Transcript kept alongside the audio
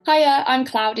Hiya, I'm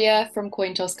Claudia from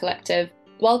Cointos Collective.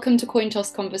 Welcome to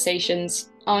Cointos Conversations,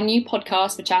 our new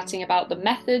podcast for chatting about the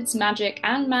methods, magic,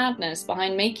 and madness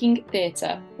behind making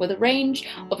theatre with a range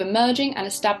of emerging and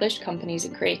established companies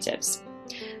and creatives.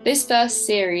 This first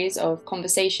series of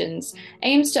conversations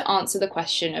aims to answer the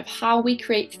question of how we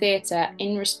create theatre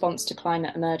in response to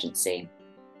climate emergency.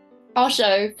 Our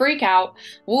show, Freak Out,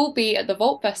 will be at the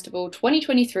Vault Festival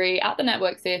 2023 at the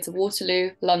Network Theatre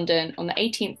Waterloo, London on the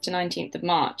 18th to 19th of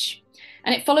March.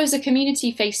 And it follows a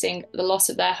community facing the loss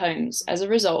of their homes as a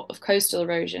result of coastal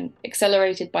erosion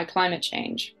accelerated by climate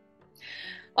change.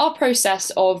 Our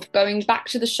process of going back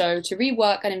to the show to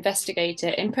rework and investigate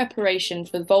it in preparation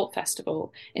for the Vault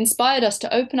Festival inspired us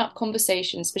to open up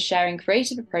conversations for sharing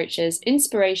creative approaches,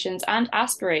 inspirations, and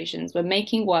aspirations when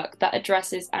making work that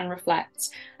addresses and reflects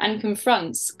and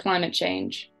confronts climate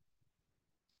change.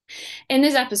 In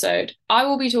this episode, I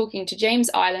will be talking to James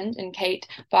Ireland and Kate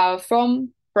Bauer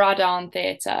from Bradan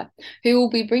Theatre, who will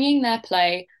be bringing their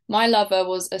play My Lover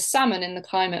Was a Salmon in the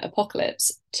Climate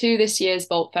Apocalypse to this year's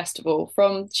Vault Festival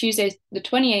from Tuesday the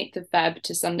 28th of Feb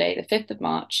to Sunday the 5th of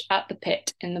March at the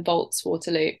Pit in the Vaults,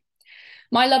 Waterloo.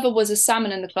 My Lover Was a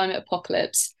Salmon in the Climate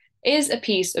Apocalypse is a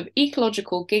piece of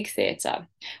ecological gig theatre,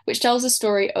 which tells the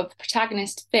story of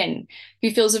protagonist Finn, who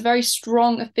feels a very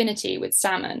strong affinity with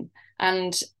salmon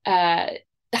and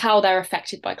how they're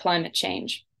affected by climate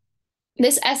change.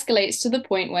 This escalates to the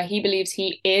point where he believes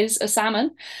he is a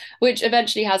salmon, which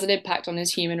eventually has an impact on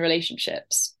his human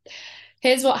relationships.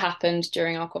 Here's what happened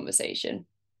during our conversation.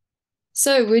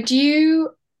 So, would you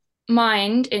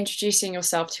mind introducing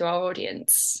yourself to our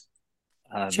audience?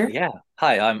 Sure. Yeah.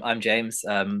 Hi, I'm James.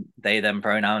 They them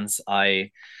pronouns.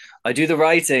 I do the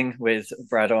writing with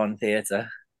Bradan Theatre.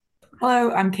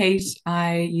 Hello, I'm Kate.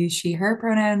 I use she, her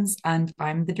pronouns, and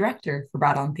I'm the director for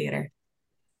Bradan Theatre.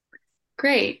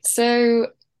 Great. So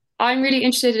I'm really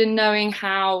interested in knowing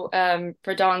how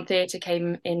Bradan Theatre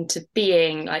came into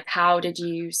being. Like, how did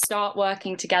you start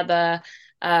working together?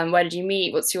 Where did you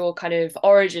meet? What's your kind of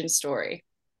origin story?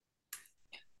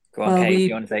 Go on, Well, Kate. You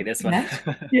we want to take this one?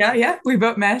 met. Yeah. We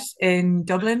both met in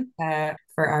Dublin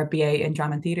for our BA in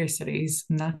Drama and Theatre Studies,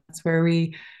 and that's where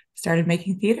we started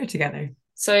making theatre together.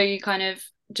 So you kind of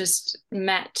just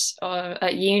met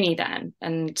at uni then,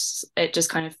 and it just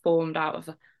kind of formed out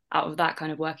of that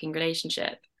kind of working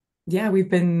relationship. Yeah, we've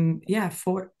been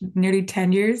for nearly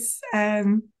 10 years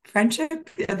friendship.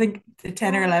 I think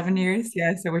 10 or 11 years.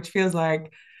 Yeah, so which feels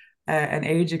like an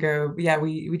age ago. But yeah,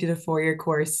 we did a 4-year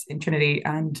course in Trinity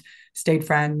and stayed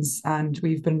friends, and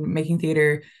we've been making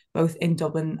theatre both in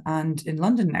Dublin and in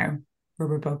London now, where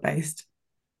we're both based.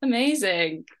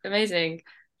 Amazing, amazing.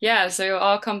 Yeah, so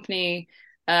our company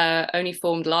only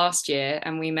formed last year,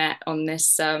 and we met on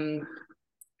this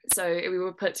so we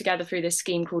were put together through this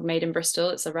scheme called Made in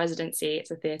Bristol. It's a residency,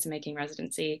 it's a theatre making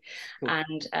residency, Cool.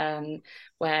 and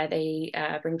where they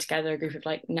bring together a group of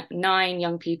like 9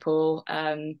 young people,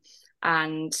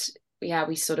 and yeah,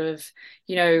 we sort of,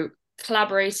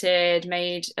 collaborated,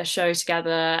 made a show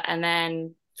together, and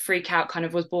then Freak Out kind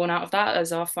of was born out of that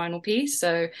as our final piece.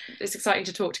 So it's exciting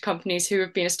to talk to companies who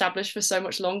have been established for so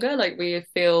much longer. Like, we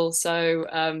feel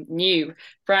so new,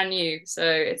 brand new. So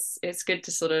it's good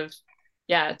to sort of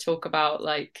talk about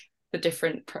like the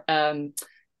different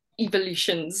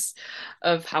evolutions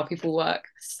of how people work.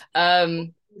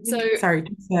 So Sorry,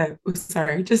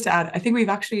 just to add, I think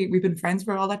we've been friends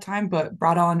for all that time, but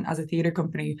Brought On as a theatre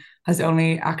company has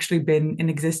only actually been in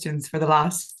existence for the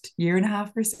last year and a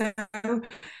half or so.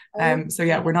 So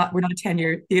yeah, we're not a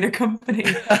 10-year theatre company.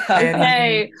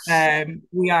 okay.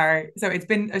 We are, so it's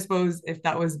been, I suppose, if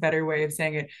that was a better way of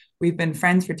saying it, we've been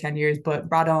friends for 10 years, but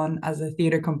Brought On as a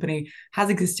theatre company has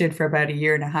existed for about a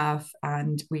year and a half,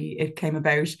 and it came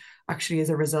about actually as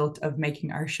a result of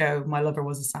making our show My Lover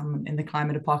Was a Salmon in the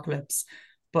Climate Apocalypse,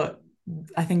 but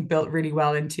I think built really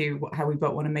well into how we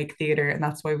both want to make theatre, and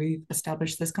that's why we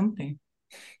established this company.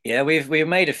 Yeah, we've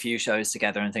made a few shows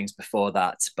together and things before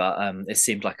that, but it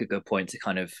seemed like a good point to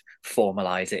kind of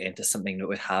formalize it into something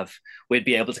that we'd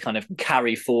be able to kind of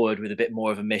carry forward with a bit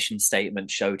more of a mission statement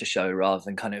show to show, rather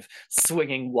than kind of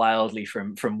swinging wildly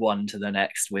from one to the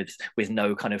next with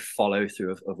no kind of follow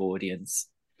through of audience.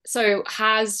 So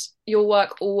has your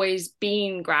work always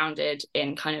been grounded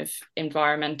in kind of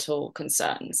environmental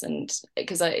concerns? And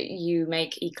because you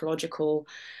make ecological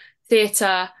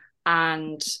theatre,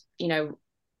 and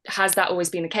has that always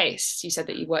been the case? You said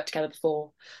that you worked together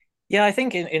before. Yeah, I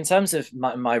think in terms of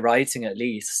my writing, at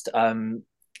least,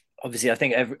 obviously I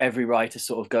think every writer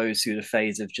sort of goes through the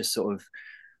phase of just sort of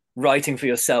writing for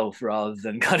yourself rather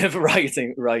than kind of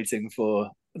writing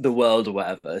for the world or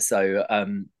whatever. So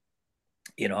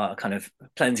kind of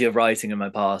plenty of writing in my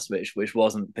past, which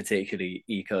wasn't particularly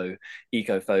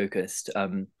eco focused.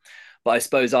 But I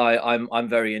suppose I'm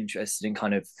very interested in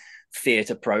kind of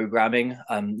theatre programming.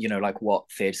 Like what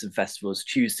theatres and festivals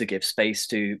choose to give space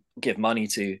to, give money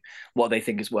to, what they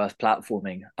think is worth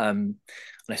platforming. And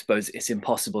I suppose it's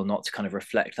impossible not to kind of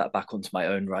reflect that back onto my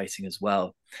own writing as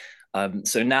well.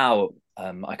 So now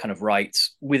I kind of write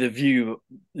with a view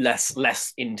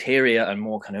less interior and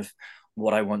more kind of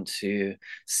what I want to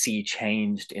see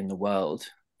changed in the world.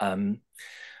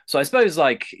 So I suppose,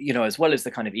 like, as well as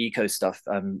the kind of eco stuff,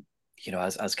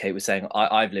 as Kate was saying,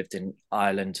 I've lived in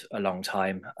Ireland a long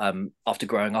time after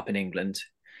growing up in England,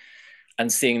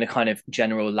 and seeing the kind of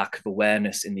general lack of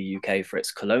awareness in the UK for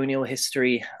its colonial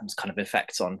history and its kind of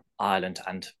effects on Ireland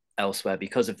and elsewhere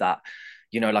because of that.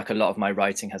 Like a lot of my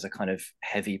writing has a kind of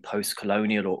heavy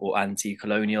post-colonial or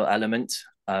anti-colonial element.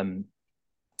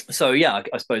 So yeah,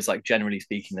 I suppose, like, generally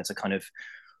speaking, there's a kind of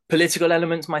political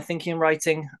element to my thinking and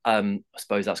writing. I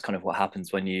suppose that's kind of what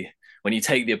happens when you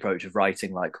take the approach of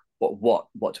writing, like, what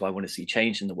do I want to see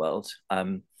change in the world?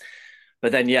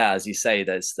 But then, yeah, as you say,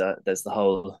 there's the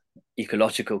whole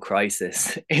ecological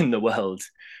crisis in the world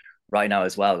right now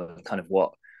as well. Kind of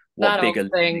what that bigger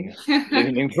old thing.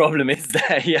 looming problem is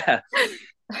there? Yeah.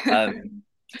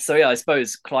 So yeah, I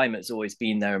suppose climate's always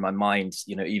been there in my mind.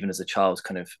 Even as a child,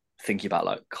 kind of thinking about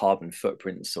like carbon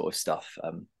footprint sort of stuff,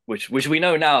 which we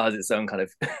know now has its own kind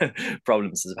of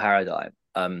problems as a paradigm.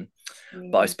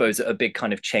 But I suppose a big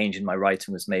kind of change in my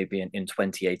writing was maybe in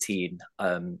 2018.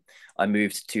 I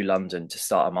moved to London to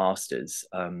start a master's,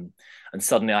 and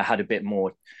suddenly I had a bit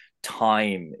more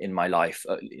time in my life,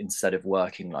 instead of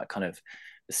working like kind of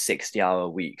 60-hour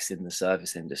weeks in the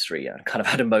service industry. I kind of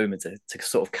had a moment to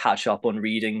sort of catch up on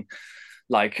reading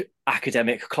like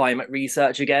academic climate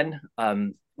research again,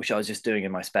 which I was just doing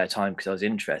in my spare time because I was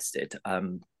interested.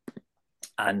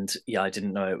 And yeah, I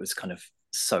didn't know it was kind of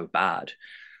so bad.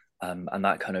 And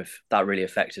that really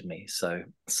affected me. So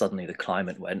suddenly the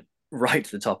climate went right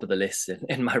to the top of the list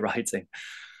in my writing.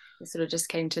 It sort of just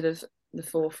came to the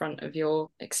forefront of your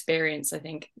experience. I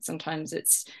think sometimes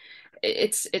it's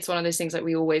one of those things that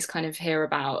we always kind of hear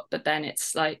about, but then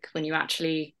it's like when you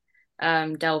actually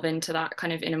delve into that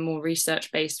kind of in a more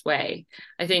research-based way.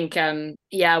 I think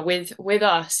with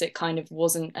us it kind of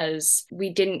wasn't, as we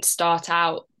didn't start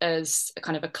out as a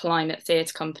kind of a climate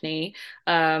theatre company,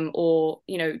 or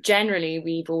generally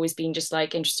we've always been just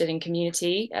like interested in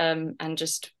community, and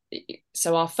just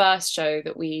so our first show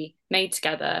that we made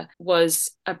together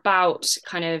was about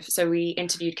so we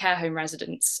interviewed care home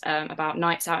residents about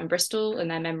nights out in Bristol and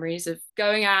their memories of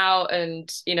going out and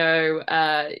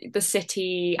the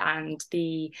city and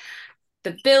the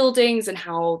buildings and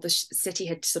how the city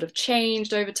had sort of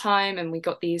changed over time, and we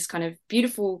got these kind of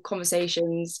beautiful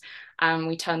conversations and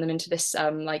we turned them into this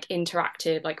like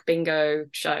interactive like bingo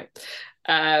show.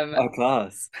 Oh,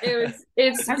 class. It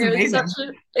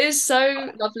was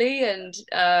so lovely,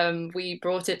 and we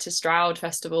brought it to Stroud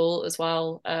Festival as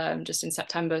well, just in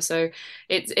September. So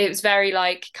it was very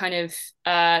like kind of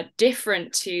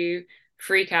different to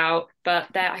Freak Out, but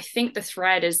there I think the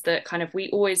thread is that kind of we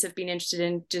always have been interested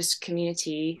in just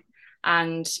community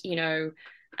and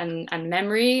and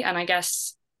memory, and I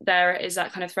guess there is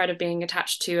that kind of thread of being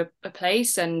attached to a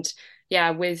place. And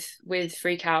yeah, with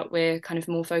Freak Out, we're kind of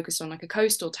more focused on like a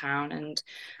coastal town and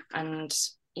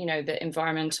the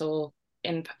environmental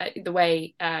the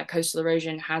way coastal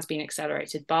erosion has been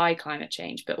accelerated by climate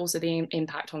change, but also the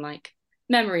impact on like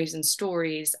memories and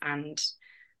stories and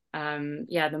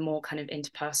the more kind of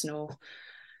interpersonal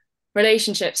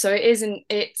relationships. So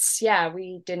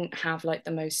we didn't have like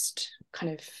the most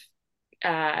kind of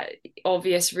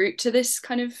obvious route to this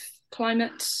kind of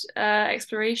climate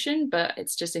exploration, but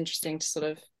it's just interesting to sort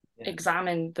of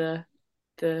examine the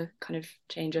kind of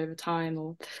change over time.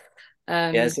 Or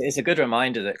it's a good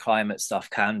reminder that climate stuff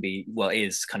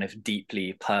is kind of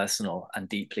deeply personal and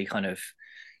deeply kind of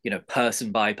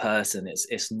person by person.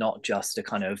 It's not just a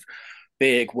kind of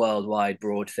big worldwide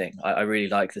broad thing. I really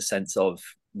like the sense of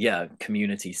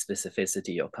community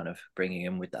specificity you're kind of bringing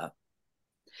in with that.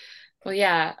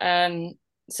 Well,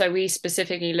 so we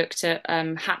specifically looked at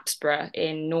Hapsburgh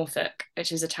in Norfolk,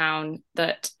 which is a town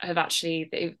that have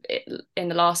actually, in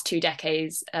the last 2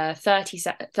 decades,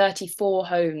 34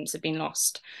 homes have been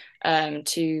lost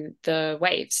to the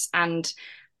waves. And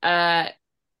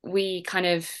we kind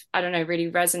of, I don't know,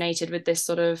 really resonated with this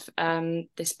sort of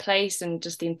this place and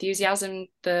just the enthusiasm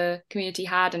the community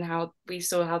had, and how we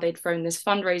saw how they'd thrown this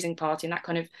fundraising party, and that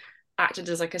kind of acted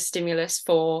as like a stimulus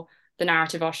for the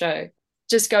narrative of our show.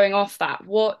 Just going off that,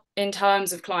 what in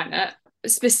terms of climate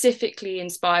specifically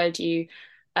inspired you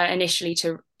initially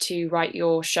to write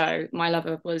your show, my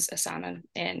lover was a salmon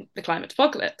in the climate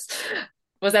apocalypse.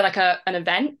 Was there like an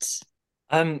event?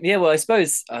 Yeah, well, I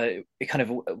suppose it kind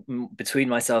of between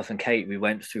myself and Kate, we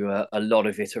went through a lot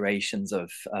of iterations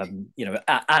of,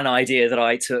 an idea that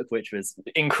I took, which was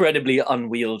incredibly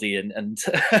unwieldy, and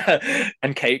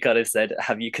and Kate kind of said,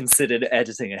 "Have you considered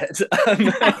editing it?"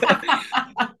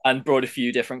 And brought a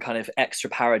few different kind of extra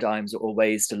paradigms or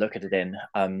ways to look at it in.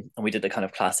 And we did the kind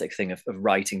of classic thing of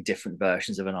writing different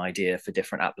versions of an idea for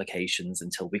different applications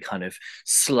until we kind of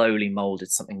slowly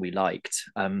molded something we liked.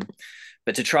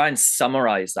 But to try and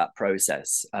summarize that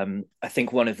process, I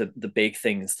think one of the big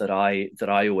things that I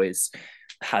always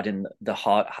had at the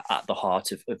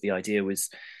heart of the idea was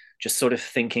just sort of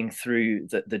thinking through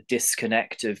the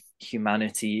disconnect of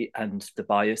humanity and the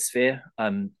biosphere.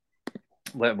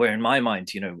 Where in my mind,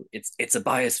 it's a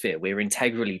biosphere. We're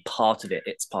integrally part of it.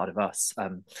 It's part of us.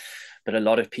 But a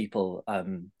lot of people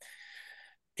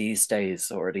these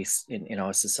days, or at least in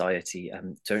our society,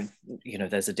 don't,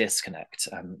 there's a disconnect.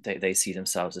 They see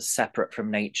themselves as separate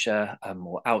from nature,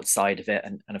 or outside of it.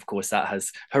 And of course, that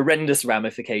has horrendous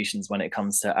ramifications when it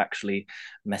comes to actually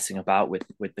messing about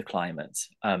with the climate.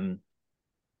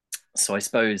 So I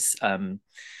suppose,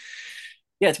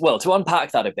 yeah, well, to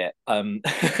unpack that a bit, I've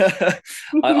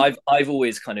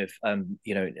always kind of,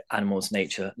 animals,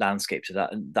 nature, landscape, to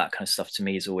that kind of stuff to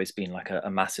me has always been like a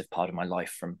massive part of my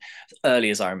life from as early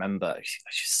as I remember. I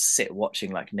just sit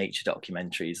watching like nature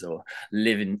documentaries or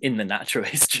live in the Natural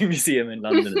History Museum in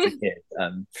London as a kid.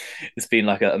 It's been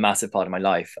like a massive part of my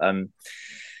life.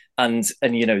 And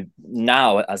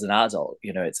now as an adult,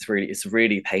 it's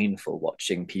really painful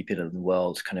watching people in the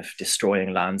world kind of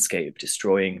destroying landscape,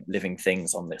 destroying living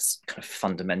things on this kind of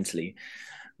fundamentally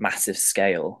massive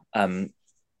scale. I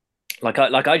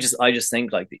just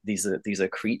think like these are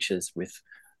creatures with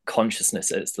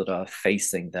consciousnesses that are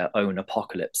facing their own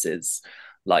apocalypses.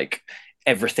 Like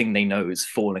everything they know is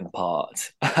falling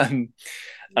apart.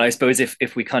 And I suppose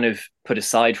if we kind of put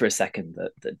aside for a second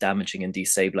that damaging and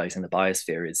destabilizing the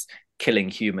biosphere is killing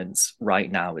humans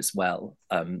right now as well,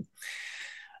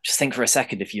 just think for a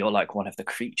second, if you're like one of the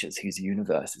creatures whose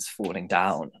universe is falling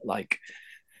down, like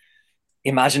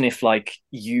imagine if like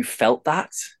you felt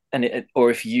that, or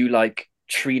if you like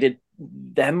treated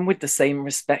them with the same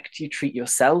respect you treat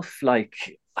yourself. Like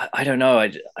I don't know,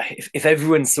 if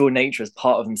everyone saw nature as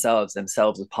part of themselves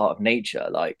as part of nature,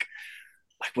 like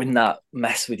wouldn't that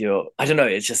mess with your, I don't know,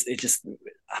 it just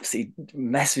absolutely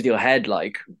mess with your head,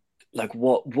 like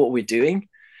what we're doing.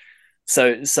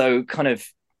 So kind of,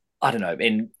 I don't know,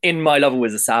 in My Lover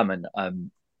Was a Salmon,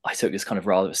 I took this kind of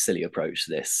rather silly approach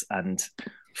to this and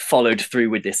followed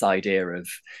through with this idea of,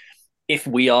 if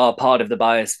we are part of the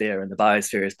biosphere and the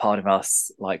biosphere is part of us,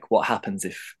 like what happens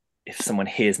if someone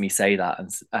hears me say that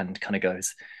and kind of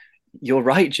goes, "You're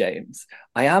right, James,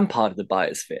 I am part of the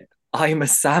biosphere, I'm a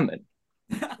salmon."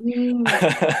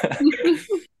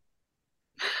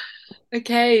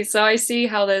 Okay, so I see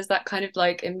how there's that kind of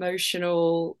like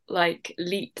emotional like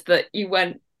leap that you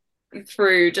went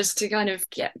through just to kind of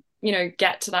get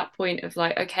to that point of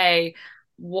like, okay,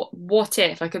 what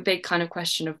if, like a big kind of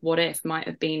question of what if might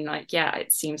have been like, yeah,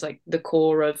 it seems like the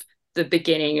core of the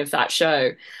beginning of that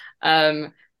show,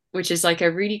 which is like a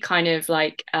really kind of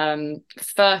like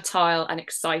fertile and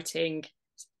exciting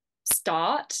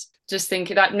start. Just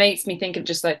thinking, that makes me think of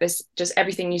just like this, just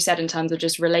everything you said in terms of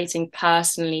just relating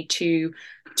personally to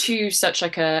such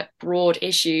like a broad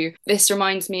issue. This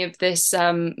reminds me of this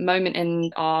moment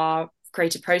in our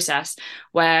creative process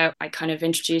where I kind of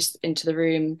introduced into the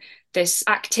room this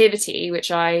activity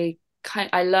which I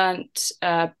learnt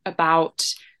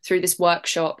about through this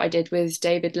workshop I did with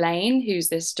David Lane, who's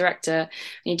this director.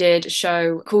 He did a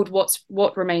show called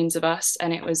What Remains of Us,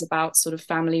 and it was about sort of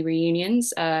family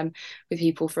reunions with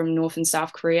people from North and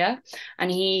South Korea. And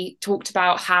he talked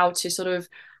about how do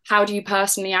you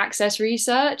personally access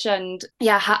research, and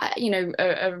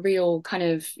a real kind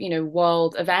of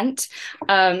world event,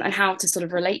 and how to sort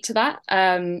of relate to that,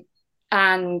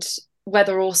 and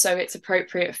whether also it's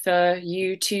appropriate for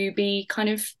you to be kind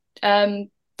of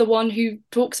the one who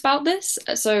talks about this.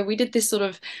 So we did this sort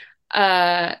of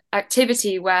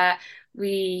activity where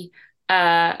we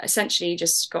essentially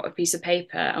just got a piece of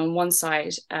paper. On one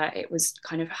side, it was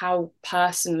kind of how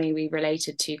personally we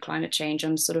related to climate change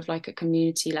on sort of like a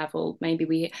community level. Maybe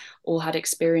we all had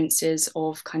experiences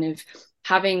of kind of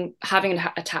having an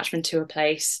attachment to a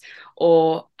place,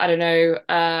 or I don't know.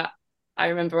 I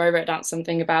remember I wrote down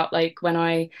something about like when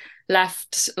I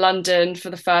left London for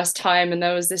the first time, and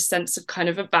there was this sense of kind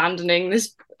of abandoning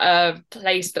this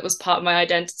place that was part of my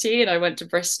identity, and I went to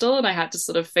Bristol and I had to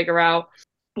sort of figure out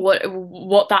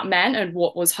what that meant and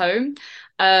what was home.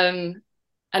 And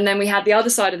then we had the other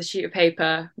side of the sheet of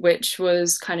paper, which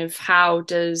was kind of how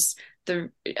does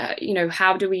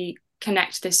how do we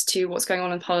connect this to what's going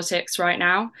on in politics right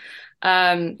now?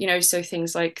 So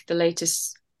things like the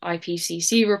latest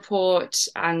IPCC report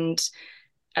and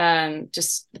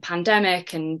just the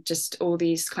pandemic and just all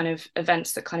these kind of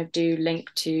events that kind of do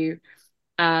link to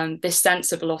this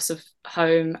sense of a loss of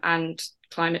home and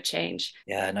climate change.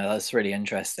 Yeah, no, that's really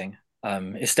interesting.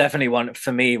 It's definitely one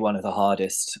of the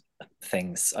hardest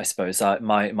things, I suppose.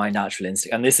 My natural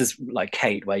instinct, and this is like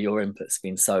Kate, where your input's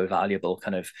been so valuable,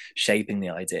 kind of shaping the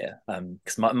idea.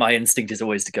 Because my instinct is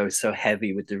always to go so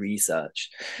heavy with the research,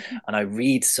 and I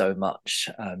read so much,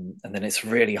 and then it's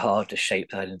really hard to shape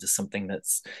that into something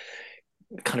that's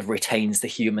kind of retains the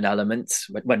human element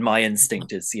when my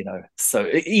instinct is so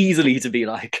easily to be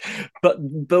like, but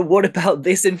what about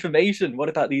this information, what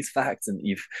about these facts, and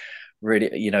you've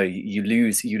really you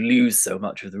lose so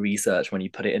much of the research when you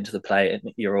put it into the play,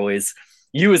 and you're always,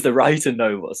 you as the writer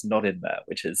know what's not in there,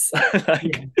 which is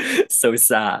like so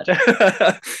sad.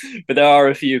 But there are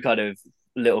a few kind of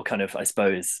little kind of, I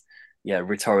suppose,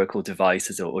 rhetorical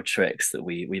devices or tricks that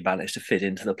we managed to fit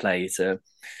into the play to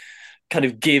kind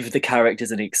of give the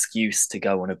characters an excuse to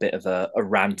go on a bit of a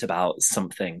rant about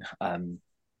something,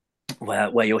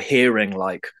 where you're hearing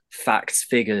like facts,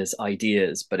 figures,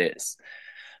 ideas,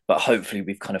 but hopefully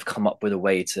we've kind of come up with a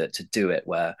way to do it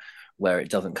where it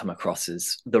doesn't come across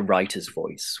as the writer's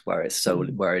voice, where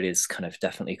it is kind of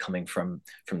definitely coming from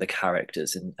the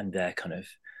characters and their kind of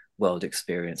world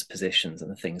experience, positions,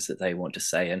 and the things that they want to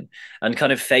say, and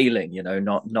kind of failing,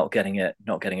 not getting it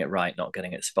right, not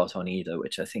getting it spot on either,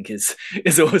 which I think is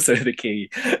also the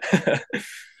key.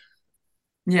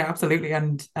 Yeah, absolutely.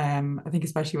 And I think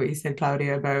especially what you said,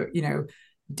 Claudia, about,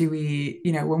 do we,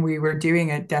 when we were doing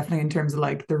it, definitely in terms of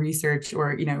like the research,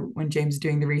 or, when James was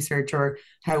doing the research, or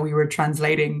how we were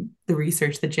translating the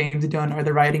research that James had done or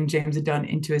the writing James had done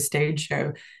into a stage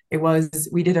show,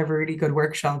 we did have a really good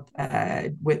workshop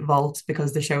with Vault,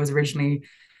 because the show was originally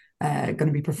going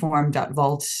to be performed at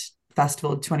Vault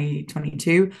Festival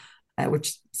 2022,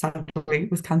 which sadly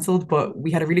was cancelled. But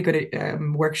we had a really good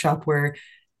workshop where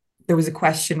there was a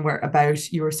question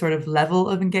about your sort of level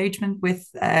of engagement with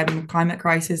climate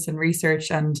crisis and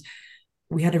research. And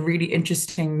we had a really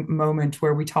interesting moment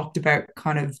where we talked about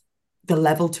kind of the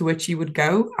level to which you would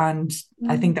go. And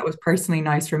I think that was personally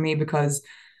nice for me, because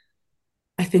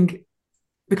I think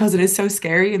because it is so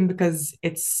scary, and because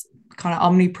it's kind of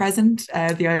omnipresent,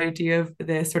 the idea of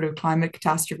the sort of climate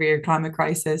catastrophe or climate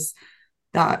crisis,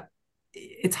 that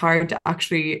it's hard to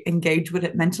actually engage with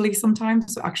it mentally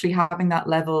sometimes. So actually having that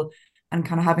level and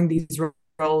kind of having these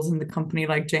roles in the company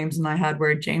like James and I had,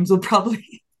 where James will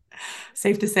probably,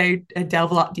 safe to say,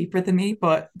 delve a lot deeper than me,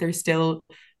 but there's still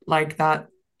like that,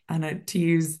 and to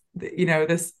use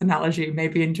this analogy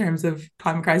maybe in terms of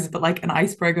climate crisis, but like an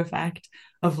iceberg effect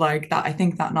of like that. I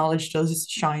think that knowledge does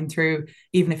shine through,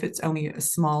 even if it's only a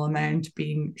small amount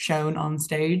being shown on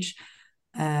stage.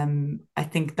 I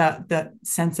think that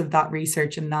sense of that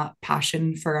research and that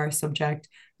passion for our subject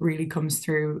really comes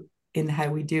through in how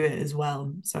we do it as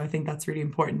well. So I think that's really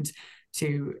important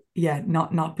to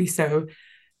not be so,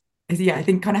 I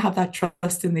think kind of have that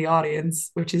trust in the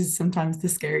audience, which is sometimes the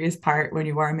scariest part when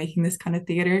you are making this kind of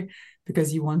theater,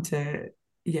 because you want to,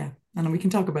 and we can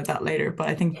talk about that later, but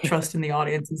I think trust in the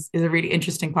audience is a really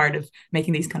interesting part of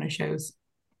making these kind of shows.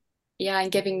 Yeah,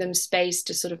 and giving them space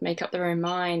to sort of make up their own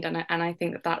mind, and I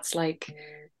think that's like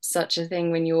such a thing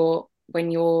when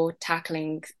you're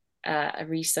tackling a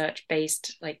research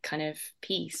based like kind of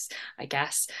piece, I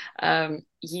guess.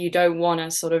 You don't want to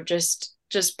sort of just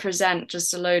present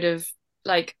just a load of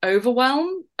like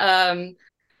overwhelm.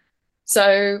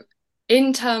 So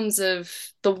in terms of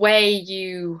the way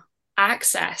you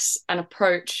access and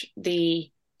approach the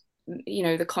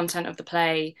content of the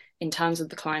play in terms of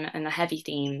the climate and the heavy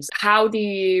themes, how do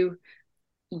you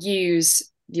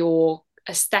use your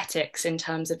aesthetics in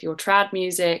terms of your trad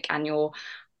music and your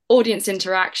audience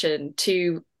interaction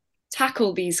to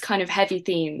tackle these kind of heavy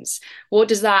themes? What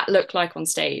does that look like on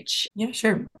stage? Yeah,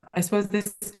 sure. I suppose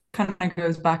this kind of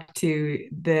goes back to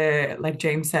like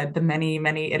James said, the many,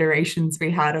 many iterations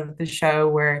we had of the show,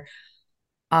 where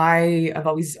I have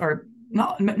always, or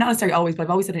not necessarily always, but I've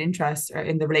always had an interest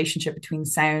in the relationship between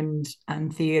sound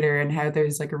and theater, and how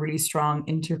there's like a really strong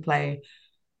interplay.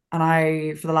 And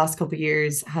I, for the last couple of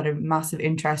years, had a massive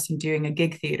interest in doing a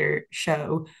gig theater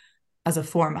show as a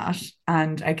format.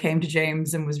 And I came to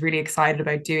James and was really excited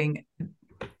about doing,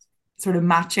 sort of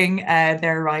matching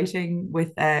their writing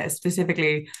with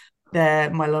specifically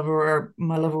my lover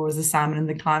was a salmon in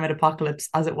the climate apocalypse,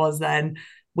 as it was then.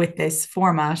 with this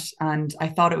format. And I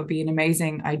thought it would be an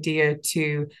amazing idea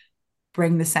to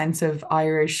bring the sense of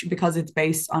Irish, because it's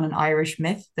based on an Irish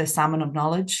myth, the Salmon of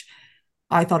Knowledge.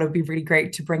 I thought it would be really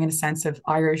great to bring in a sense of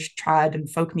Irish trad and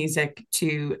folk music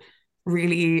to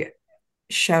really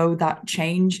show that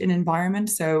change in environment.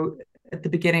 So at the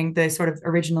beginning, the sort of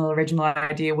original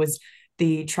idea was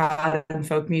the trad and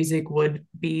folk music would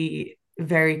be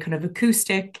very kind of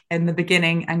acoustic in the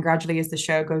beginning, and gradually as the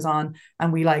show goes on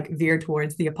and we like veer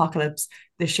towards the apocalypse,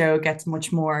 the show gets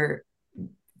much more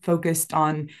focused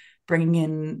on bringing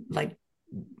in like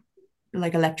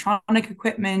electronic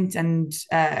equipment and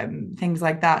things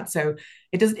like that. So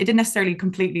it didn't necessarily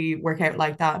completely work out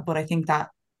like that, but I think that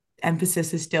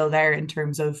emphasis is still there in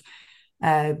terms of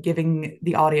giving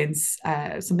the audience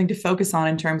something to focus on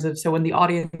in terms of, so when the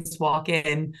audience walk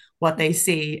in, what they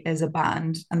see is a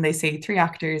band, and they see three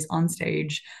actors on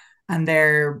stage, and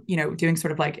they're, you know, doing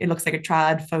sort of like, it looks like a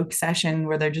trad folk session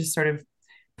where they're just sort of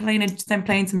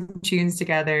playing some tunes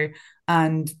together.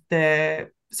 And the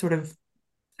sort of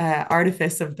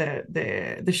artifice of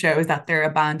the show is that they're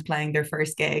a band playing their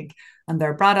first gig, and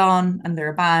they're brought on and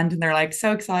they're a band and they're like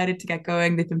so excited to get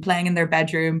going. They've been playing in their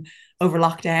bedroom over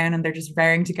lockdown and they're just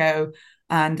raring to go.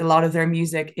 And a lot of their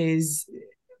music is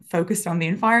focused on the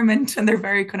environment, and they're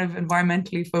very kind of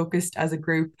environmentally focused as a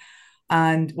group.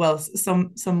 And well,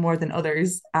 some more than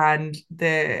others. And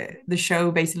the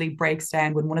show basically breaks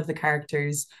down when one of the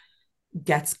characters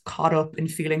gets caught up in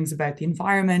feelings about the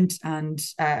environment and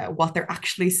what they're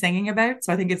actually singing about.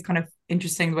 So I think it's kind of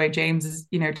interesting the way James is,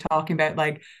 you know, talking about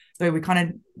like the way we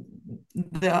kind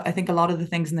of, I think a lot of the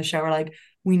things in the show are like,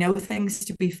 we know things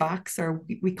to be facts, or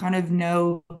we kind of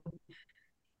know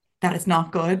that it's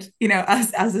not good, you know,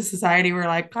 as a society. We're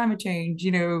like climate change,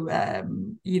 you know,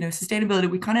 sustainability,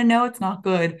 we kind of know it's not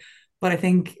good. But I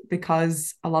think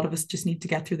because a lot of us just need to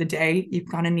get through the day, you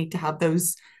kind of need to have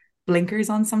those blinkers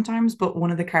on sometimes. But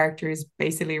one of the characters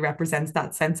basically represents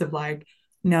that sense of like,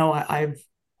 no, I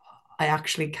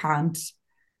actually can't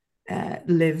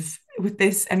live with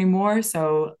this anymore,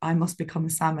 so I must become a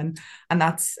salmon. And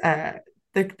that's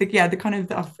the kind of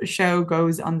the show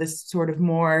goes on this sort of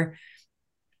more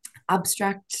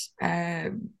abstract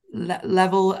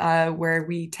level where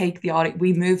we take the audience,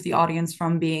 we move the audience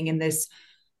from being in this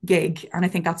gig. And I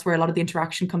think that's where a lot of the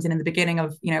interaction comes in the beginning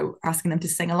of, you know, asking them to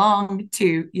sing along,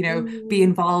 to, you know, be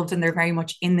involved, and they're very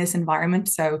much in this environment.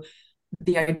 So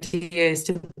the idea is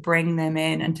to bring them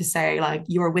in and to say like,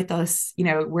 you're with us, you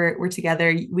know, we're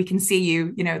together, we can see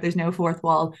you, you know, there's no fourth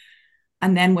wall.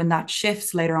 And then when that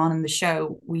shifts later on in the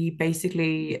show, we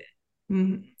basically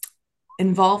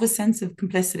involve a sense of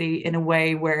complicity in a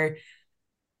way where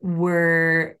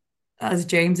we're, as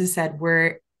James has said,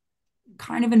 we're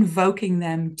kind of invoking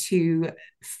them to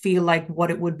feel like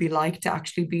what it would be like to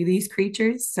actually be these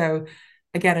creatures. So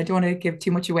again, I don't want to give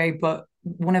too much away, but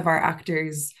one of our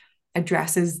actors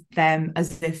addresses them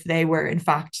as if they were in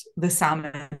fact the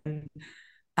salmon,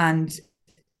 and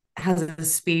has a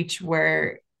speech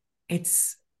where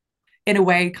it's in a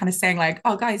way kind of saying like,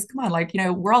 oh guys, come on, like, you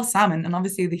know, we're all salmon, and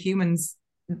obviously the humans,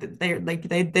 they're like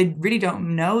they really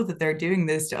don't know that they're doing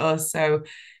this to us. So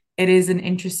it is an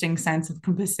interesting sense of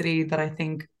complicity that I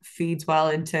think feeds well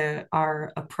into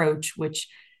our approach, which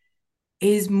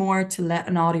is more to let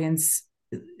an audience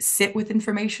sit with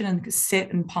information and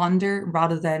sit and ponder,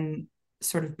 rather than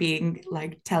sort of being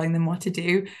like telling them what to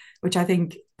do, which I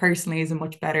think personally is a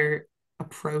much better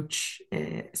approach,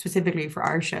 specifically for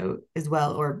our show as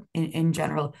well, or in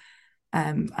general.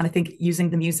 And I think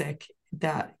using the music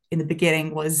that in the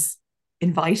beginning was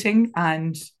inviting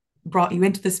and brought you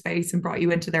into the space and brought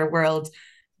you into their world,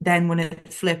 then when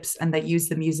it flips and they use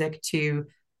the music to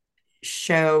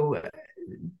show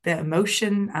the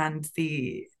emotion and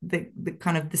the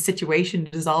kind of the situation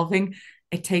dissolving,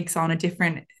 it takes on a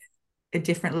different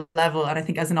level. And I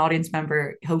think as an audience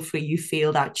member, hopefully you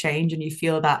feel that change, and you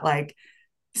feel that like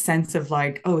sense of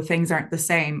like, oh, things aren't the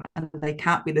same, and they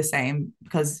can't be the same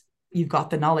because you've got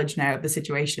the knowledge now of the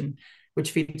situation,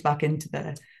 which feeds back into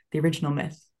the original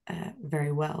myth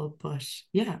very well. But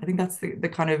yeah, I think that's the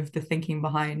kind of the thinking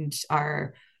behind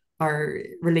our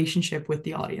relationship with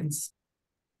the audience.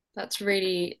 That's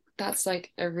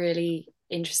like a really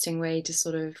interesting way to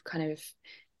sort of kind of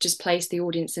just place the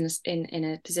audience in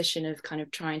a position of kind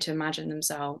of trying to imagine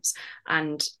themselves,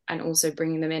 and also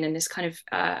bringing them in this kind of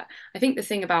I think the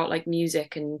thing about like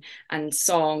music and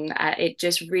song, it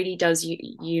just really does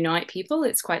unite people.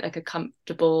 It's quite like a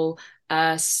comfortable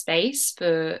space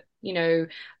for, you know,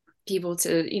 people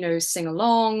to, you know, sing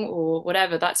along or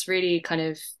whatever. That's really kind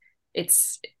of,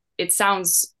 it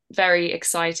sounds very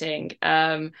exciting,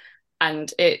 and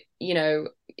it, you know,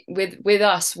 with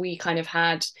us, we kind of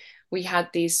had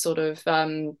these sort of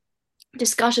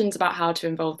discussions about how to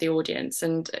involve the audience,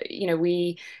 and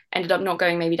we ended up not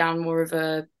going maybe down more of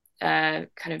a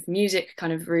kind of music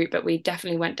kind of route, but we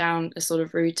definitely went down a sort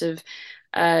of route of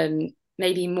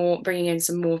maybe more bringing in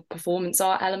some more performance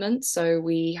art elements. So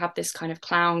we have this kind of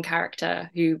clown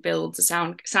character who builds a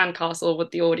sandcastle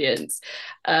with the audience,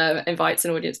 invites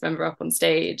an audience member up on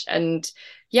stage. And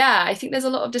yeah, I think there's a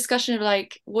lot of discussion of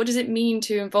like, what does it mean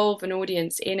to involve an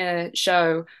audience in a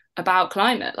show about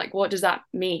climate? Like, what does that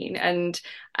mean? And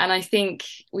I think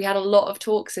we had a lot of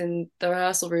talks in the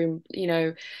rehearsal room,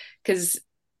 because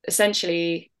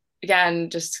essentially, again,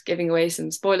 just giving away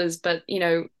some spoilers, but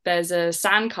there's a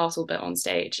sandcastle bit on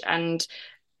stage, and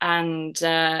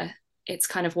it's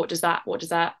kind of what does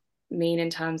that mean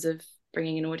in terms of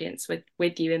bringing an audience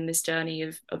with you in this journey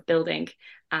of building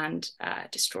and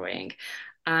destroying,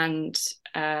 and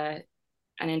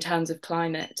in terms of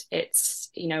climate,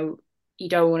 it's you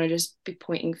don't want to just be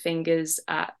pointing fingers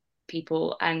at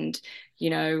people and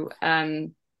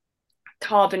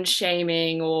carbon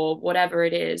shaming or whatever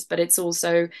it is, but it's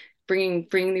also bringing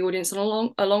the audience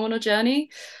along on a journey,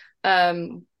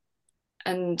 and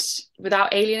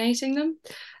without alienating them.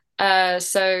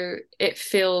 So it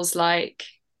feels like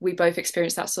we both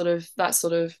experienced that sort of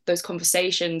those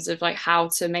conversations of like how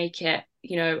to make it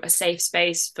a safe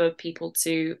space for people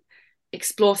to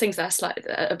explore things that are slightly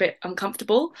a bit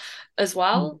uncomfortable as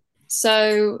well.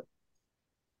 So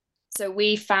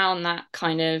we found that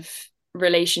kind of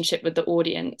relationship with the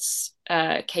audience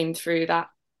came through that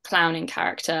clowning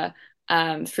character,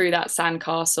 through that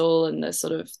sandcastle and the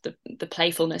sort of the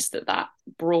playfulness that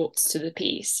brought to the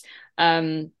piece.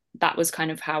 That was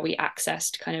kind of how we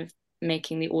accessed kind of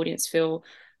making the audience feel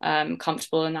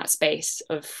comfortable in that space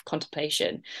of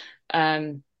contemplation.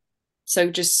 So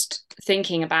just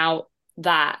thinking about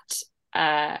that,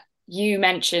 you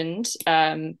mentioned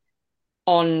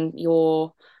on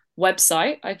your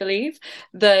website, I believe,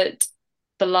 that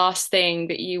the last thing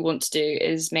that you want to do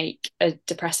is make a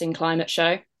depressing climate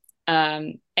show,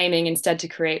 aiming instead to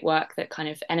create work that kind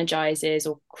of energizes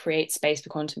or creates space for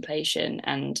contemplation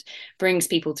and brings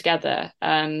people together.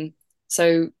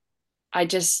 So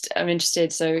I'm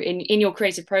interested. So in your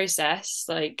creative process,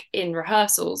 like in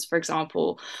rehearsals, for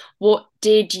example, what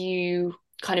did you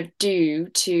kind of do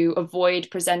to avoid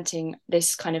presenting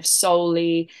this kind of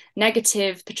solely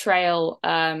negative portrayal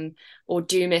or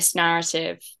doomist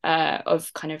narrative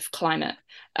of kind of climate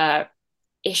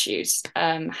issues?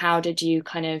 How did you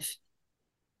kind of,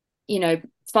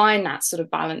 find that sort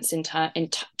of balance in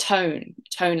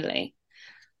tonally?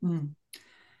 Well,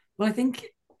 I think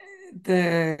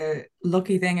the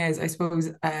lucky thing is, I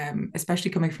suppose, especially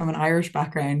coming from an Irish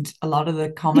background, a lot of the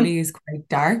comedy is quite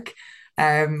dark.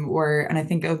 And I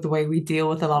think of the way we deal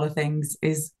with a lot of things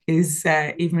is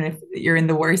even if you're in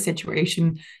the worst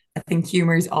situation, I think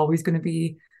humor is always going to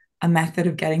be a method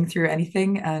of getting through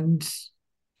anything and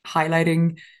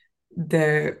highlighting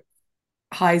the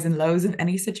highs and lows of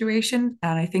any situation.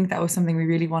 And I think that was something we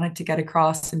really wanted to get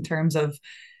across in terms of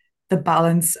the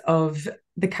balance of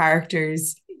the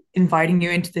characters inviting you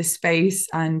into this space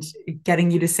and getting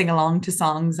you to sing along to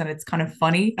songs, and it's kind of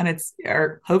funny, and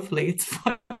or hopefully it's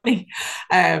funny.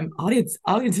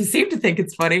 Audiences seem to think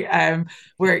it's funny,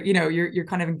 where you're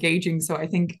kind of engaging. So I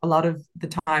think a lot of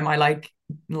the time I like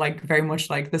very much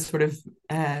like this sort of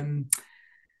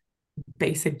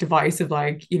basic device of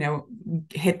like,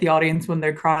 hit the audience when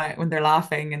they're crying, when they're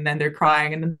laughing, and then they're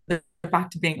crying, and then they're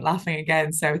back to being laughing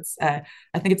again. So it's I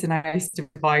think it's a nice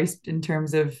device in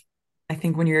terms of, I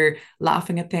think when you're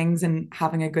laughing at things and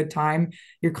having a good time,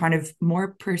 you're kind of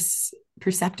more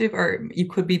perceptive, or you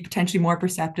could be potentially more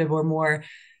perceptive or more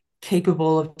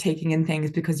capable of taking in things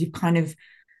because you've kind of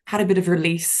had a bit of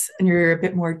release and you're a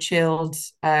bit more chilled.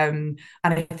 And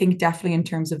I think definitely in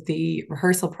terms of the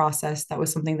rehearsal process, that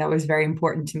was something that was very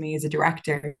important to me as a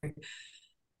director,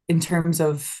 in terms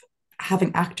of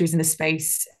having actors in a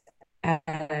space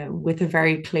with a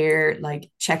very clear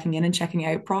like checking in and checking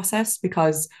out process.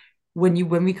 Because when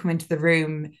we come into the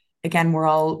room, again,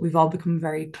 we've all become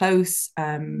very close.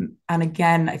 And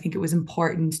again, I think it was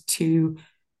important to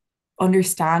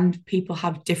understand people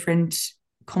have different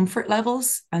comfort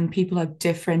levels, and people have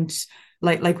different,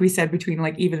 like we said, between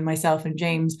like even myself and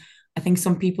James, I think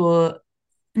some people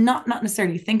not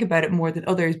necessarily think about it more than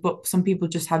others, but some people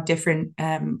just have different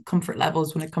comfort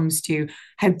levels when it comes to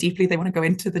how deeply they want to go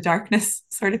into the darkness,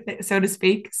 sort of so to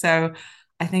speak. So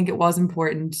I think it was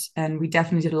important, and we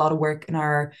definitely did a lot of work in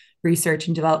our research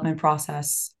and development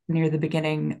process near the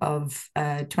beginning of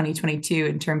 2022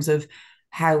 in terms of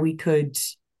how we could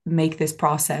make this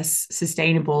process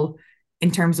sustainable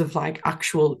in terms of like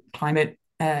actual climate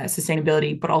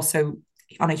sustainability, but also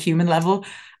on a human level.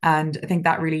 And I think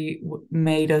that really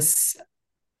made us,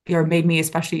 or made me,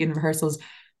 especially in rehearsals,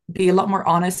 be a lot more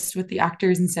honest with the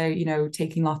actors and say, you know,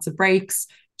 taking lots of breaks,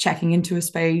 checking into a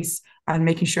space, and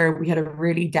making sure we had a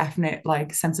really definite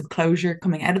like sense of closure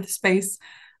coming out of the space.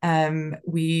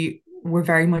 We were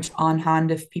very much on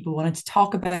hand if people wanted to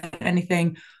talk about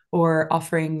anything, or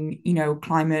offering, you know,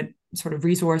 climate sort of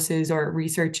resources or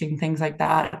researching things like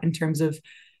that, in terms of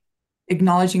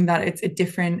acknowledging that it's a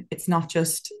different, it's not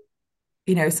just,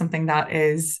 you know, something that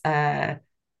is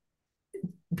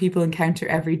people encounter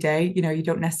every day. You know, you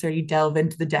don't necessarily delve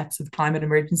into the depths of climate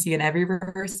emergency in every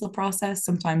rehearsal process.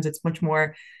 Sometimes it's much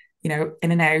more, you know,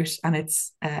 in and out, and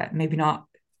it's maybe not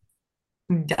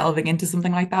delving into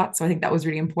something like that. So I think that was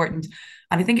really important.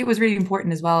 And I think it was really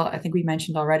important as well, I think we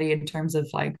mentioned already, in terms of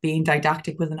like being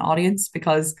didactic with an audience,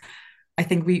 because I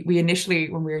think we initially,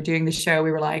 when we were doing the show,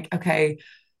 we were like, okay,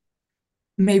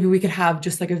 maybe we could have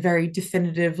just like a very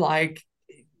definitive, like,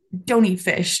 don't eat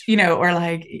fish, you know, or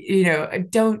like, you know,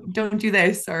 don't do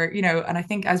this, or, you know. And I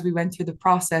think as we went through the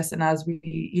process, and as we,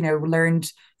 you know,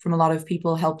 learned from a lot of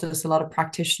people, helped us, a lot of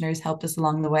practitioners helped us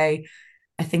along the way,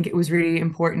 I think it was really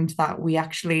important that we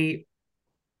actually,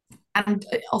 and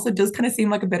it also does kind of seem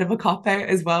like a bit of a cop out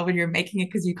as well when you're making it,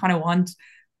 because you kind of want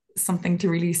something to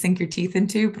really sink your teeth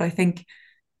into. But I think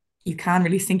you can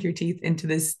really sink your teeth into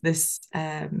this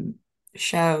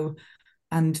show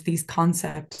and these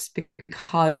concepts,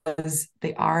 because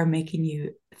they are making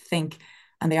you think,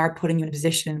 and they are putting you in a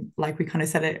position, like we kind of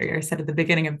said it, or said at the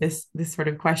beginning of this sort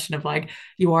of question of like,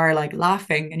 you are like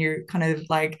laughing, and you're kind of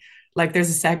like there's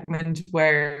a segment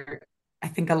where I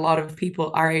think a lot of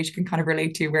people our age can kind of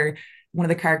relate to, where one of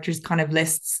the characters kind of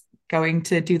lists going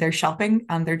to do their shopping,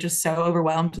 and they're just so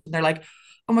overwhelmed, and they're like,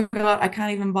 oh my God, I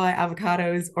can't even buy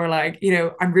avocados, or like, you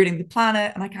know, I'm ruining the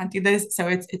planet and I can't do this. So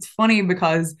it's funny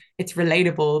because it's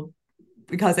relatable,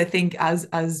 because I think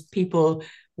as people,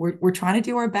 we're trying to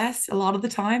do our best a lot of the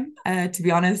time, to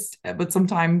be honest, but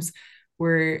sometimes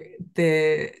we're,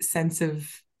 the sense of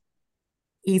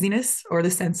easiness or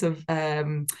the sense of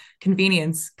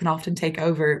convenience can often take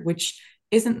over, which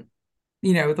isn't,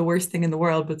 you know, the worst thing in the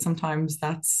world, but sometimes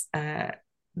that's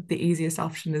the easiest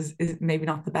option is maybe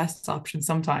not the best option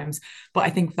sometimes. But I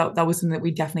think that was something that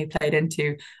we definitely played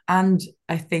into. And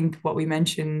I think what we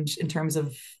mentioned in terms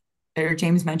of, or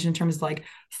James mentioned in terms of like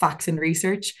facts and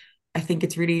research, I think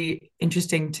it's really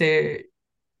interesting to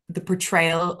the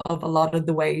portrayal of a lot of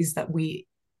the ways that we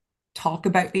talk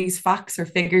about these facts or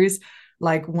figures.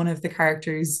 Like one of the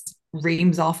characters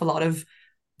reams off a lot of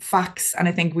facts, and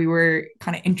I think we were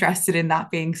kind of interested in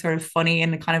that being sort of funny,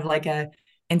 and kind of like a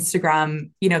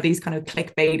Instagram, you know, these kind of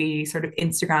clickbaity sort of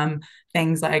Instagram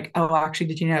things, like, oh, actually,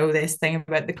 did you know this thing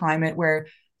about the climate, where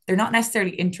they're not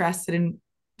necessarily interested in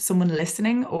someone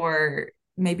listening or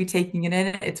maybe taking it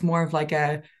in. It's more of like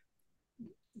a,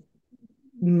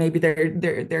 maybe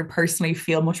they're personally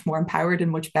feel much more empowered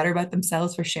and much better about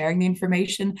themselves for sharing the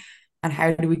information. And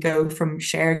how do we go from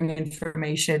sharing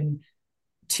information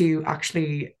to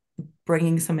actually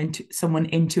bringing someone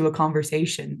into a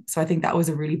conversation? So I think that was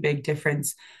a really big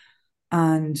difference.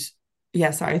 And yeah,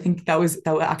 so I think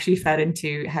that actually fed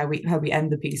into how we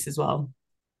end the piece as well.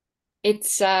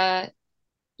 It's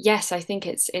yes, I think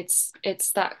it's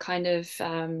that kind of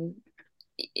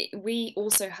we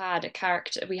also had a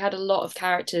character, we had a lot of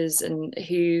characters and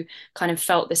who kind of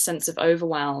felt this sense of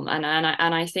overwhelm, and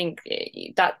I think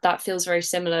that feels very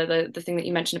similar, the thing that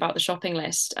you mentioned about the shopping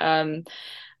list.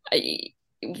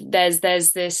 There's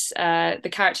this the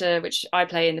character which I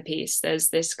play in the piece, there's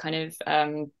this kind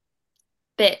of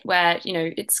bit where, you know,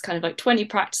 it's kind of like 20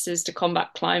 practices to combat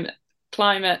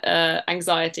climate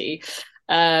anxiety,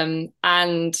 and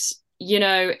you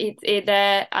know, it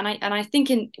there, and I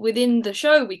think within the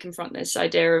show we confront this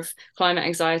idea of climate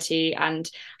anxiety and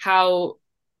how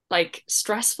like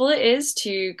stressful it is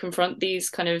to confront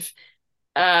these kind of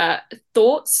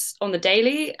thoughts on the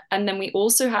daily. And then we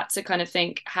also had to kind of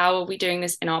think, how are we doing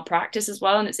this in our practice as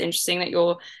well? And it's interesting that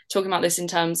you're talking about this in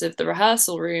terms of the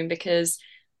rehearsal room, because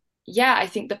yeah, I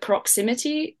think the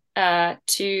proximity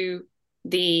to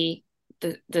the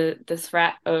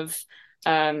threat of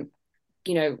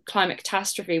you know, climate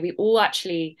catastrophe, we all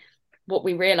actually, what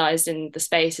we realized in the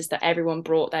space is that everyone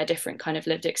brought their different kind of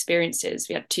lived experiences.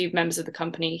 We had two members of the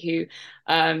company who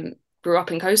grew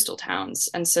up in coastal towns,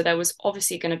 and so there was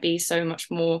obviously going to be so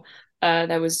much more.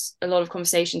 There was a lot of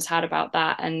conversations had about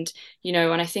that, and you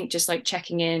know, and I think just like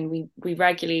checking in, we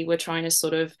regularly were trying to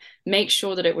sort of make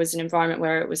sure that it was an environment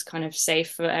where it was kind of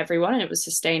safe for everyone and it was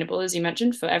sustainable, as you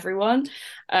mentioned, for everyone.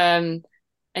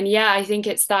 And yeah, I think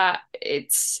it's that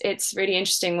it's really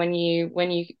interesting when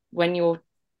you're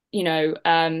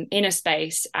in a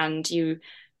space and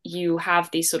you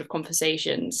have these sort of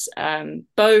conversations,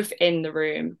 both in the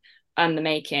room and the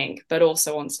making, but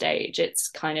also on stage.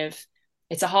 It's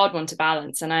a hard one to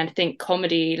balance, and I think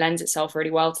comedy lends itself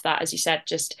really well to that, as you said,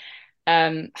 just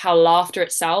how laughter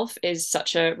itself is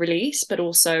such a release, but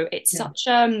also it's Yeah. such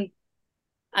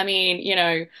I mean,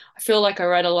 I feel like I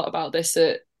read a lot about this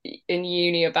in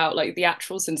uni about like the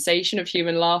actual sensation of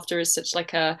human laughter is such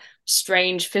like a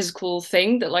strange physical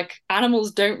thing that like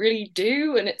animals don't really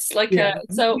do, and it's like Yeah.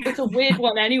 it's a weird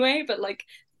one anyway. But like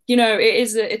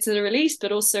it's a release,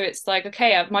 but also it's like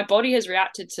okay, my body has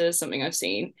reacted to something I've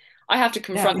seen. I have to Yeah,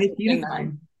 confront and it's something now.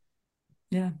 unifying.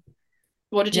 Yeah.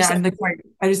 What did you Yeah, say? and like sorry,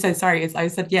 I just said sorry. I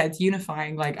said yeah, it's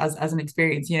unifying. Like as an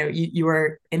experience, you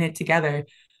were in it together,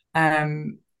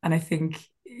 and I think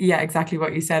yeah, exactly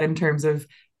what you said in terms of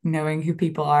knowing who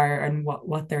people are and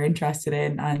what they're interested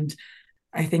in. And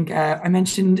I think I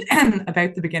mentioned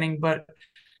about the beginning, but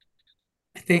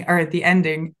I think or the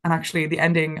ending, and actually the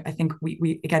ending, I think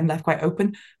we again left quite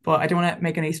open. But I don't want to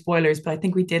make any spoilers, but I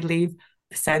think we did leave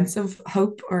a sense of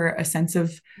hope or a sense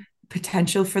of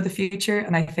potential for the future,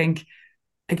 and I think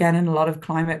again in a lot of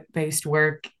climate based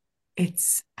work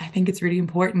I think it's really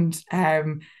important,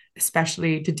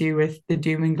 especially to do with the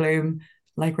doom and gloom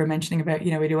like we're mentioning about,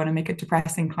 we do want to make a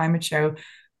depressing climate show,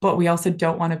 but we also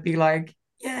don't want to be like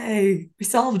yay we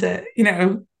solved it.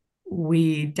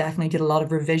 We definitely did a lot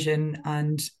of revision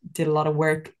and did a lot of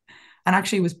work, and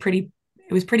actually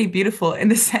it was pretty beautiful in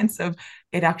the sense of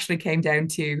it actually came down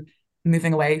to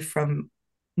moving away from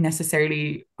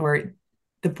necessarily or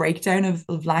the breakdown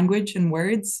of language and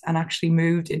words, and actually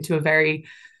moved into a very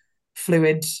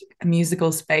fluid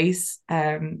musical space.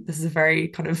 This is a very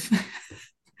kind of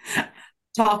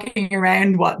talking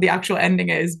around what the actual ending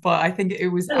is, but I think it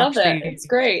was I love it. actually It's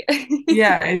great.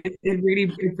 yeah, it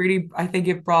really I think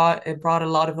it brought a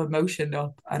lot of emotion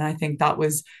up, and I think that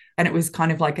was and it was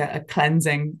kind of like a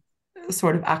cleansing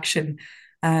sort of action.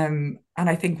 And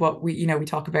I think what we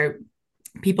talk about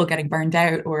people getting burned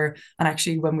out and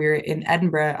actually when we were in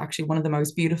Edinburgh, actually one of the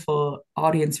most beautiful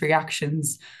audience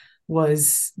reactions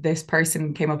was this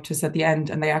person came up to us at the end,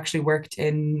 and they actually worked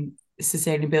in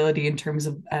sustainability in terms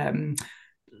of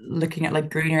looking at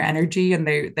like greener energy, and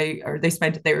they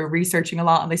were researching a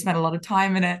lot and they spent a lot of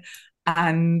time in it.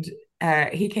 And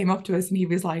he came up to us and he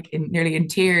was like nearly in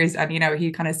tears, and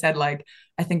he kind of said like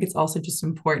I think it's also just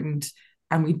important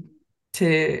and we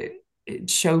to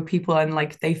show people and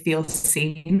like they feel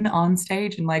seen on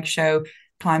stage, and like show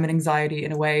climate anxiety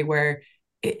in a way where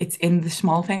it's in the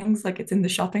small things, like it's in the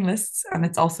shopping lists, and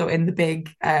it's also in the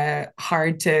big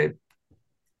hard to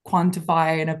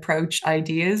quantify and approach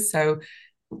ideas. So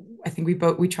I think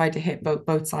we tried to hit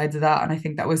both sides of that, and I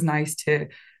think that was nice to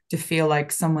feel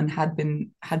like someone had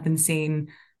been seen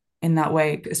in that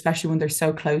way, especially when they're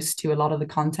so close to a lot of the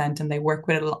content and they work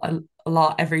with it a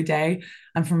lot every day.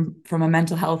 And from a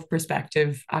mental health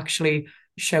perspective, actually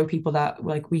show people that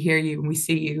like we hear you and we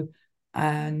see you,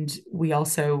 and we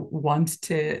also want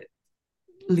to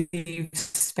leave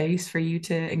space for you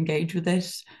to engage with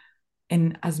it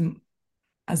in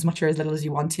as much or as little as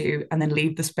you want to, and then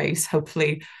leave the space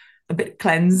hopefully a bit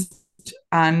cleansed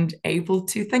and able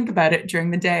to think about it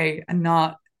during the day and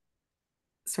not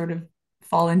sort of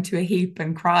fall into a heap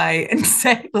and cry and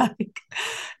say like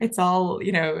it's all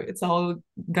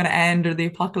gonna end or the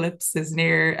apocalypse is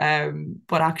near.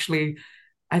 But actually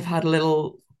I've had a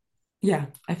little yeah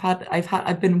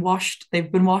they've been washed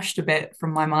a bit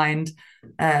from my mind,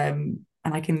 and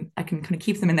I can kind of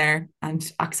keep them in there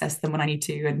and access them when I need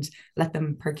to and let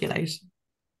them percolate.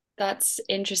 That's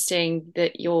interesting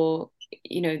that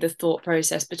the thought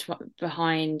process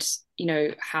behind,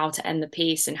 how to end the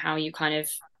piece and how you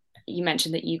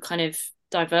mentioned that you kind of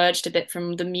diverged a bit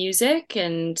from the music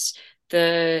and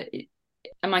the,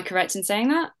 am I correct in saying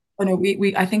that? Oh no,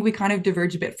 we I think we kind of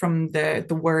diverge a bit from the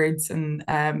words, and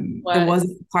there Word. was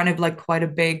kind of like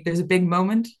there's a big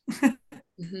moment.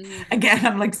 Mhm. Again,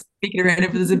 I'm like speaking around it,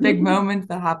 but there's a big moment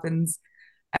that happens.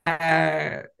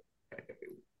 Uh,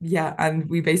 yeah, and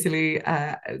we basically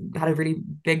had a really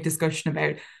big discussion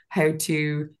about how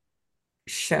to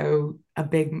show a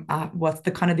big what's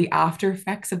the kind of the after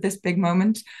effects of this big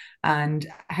moment, and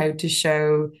how to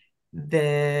show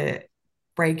the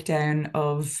breakdown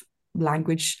of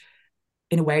language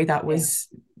in a way that Yeah. was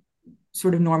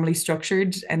sort of normally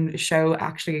structured, and show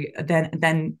actually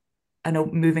then I know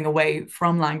moving away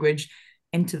from language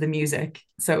into the music.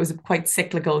 So it was quite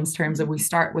cyclical in terms of we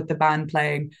start with the band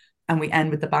playing and we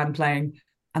end with the band playing,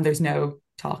 and there's no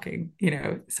talking.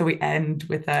 So we end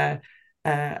with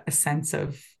a sense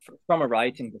of, from a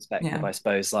writing perspective, yeah. I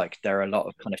suppose like there are a lot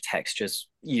of kind of textures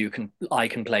I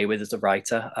can play with as a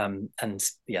writer. And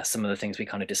yeah, some of the things we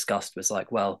kind of discussed was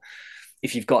like, well,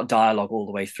 if you've got dialogue all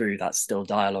the way through, that's still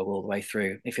dialogue all the way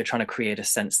through. If you're trying to create a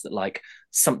sense that like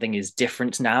something is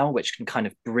different now, which can kind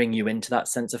of bring you into that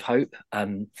sense of hope,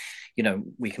 you know,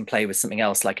 we can play with something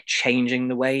else, like changing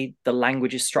the way the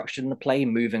language is structured in the play,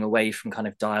 moving away from kind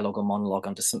of dialogue or monologue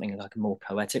onto something like a more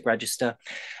poetic register.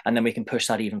 And then we can push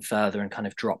that even further and kind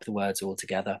of drop the words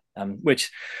altogether, which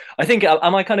I think,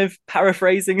 am I kind of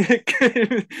paraphrasing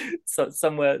so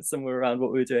somewhere around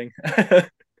what we were doing?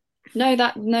 No,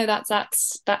 that.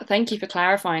 Thank you for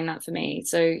clarifying that for me.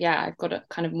 So yeah, I've got a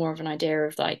kind of more of an idea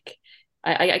of like,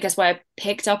 I guess why I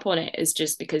picked up on it is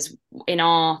just because in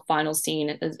our final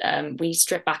scene, we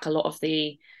strip back a lot of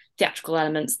the theatrical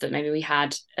elements that maybe we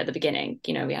had at the beginning.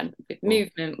 You know, we had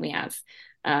movement, we have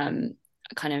kind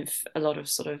of a lot of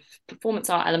sort of performance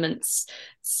art elements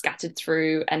scattered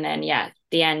through, and then yeah,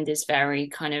 the end is very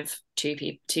kind of two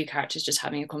characters just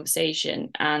having a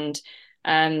conversation, and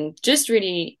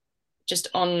just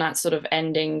on that sort of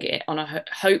ending it on a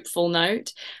hopeful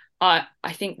note, I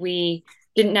think we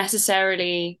didn't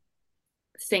necessarily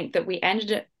think that we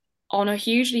ended it on a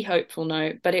hugely hopeful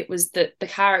note, but it was that the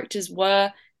characters were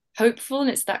hopeful, and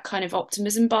it's that kind of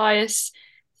optimism bias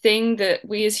thing that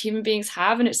we as human beings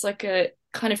have, and it's like a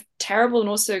kind of terrible and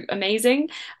also amazing.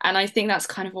 And I think that's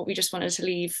kind of what we just wanted to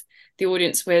leave the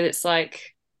audience with. It's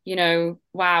like, you know,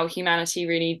 wow, humanity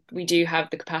really, we do have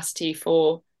the capacity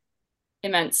for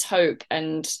immense hope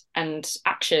and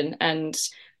action, and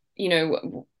you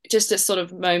know, just a sort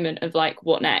of moment of like,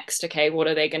 what next? Okay, what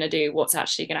are they going to do? What's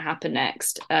actually going to happen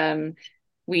next?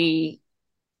 We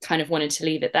kind of wanted to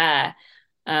leave it there.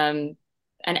 And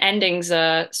endings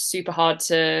are super hard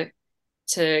to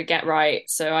get right.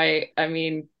 So I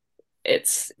mean,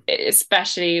 it's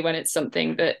especially when it's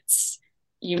something that's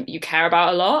you care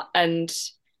about a lot, and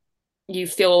you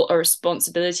feel a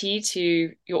responsibility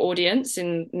to your audience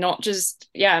and not just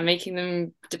making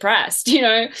them depressed, you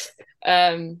know.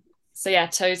 So yeah,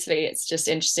 totally, it's just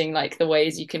interesting like the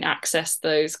ways you can access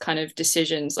those kind of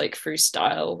decisions like through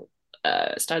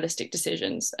stylistic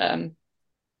decisions.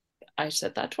 I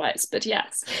said that twice, but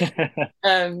yes.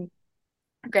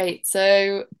 Great.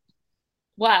 So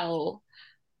well,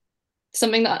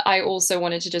 something that I also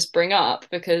wanted to just bring up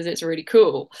because it's really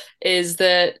cool is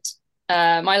that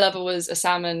my lover was a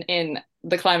salmon in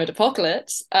the climate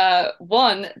apocalypse,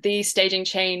 won the staging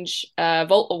change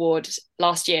vault award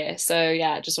last year. So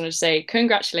yeah, just wanted to say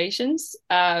congratulations.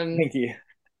 Thank you.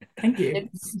 Thank you.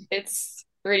 It's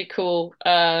really cool.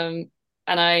 And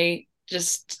I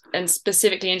just am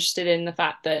specifically interested in the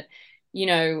fact that, you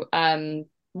know,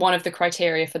 one of the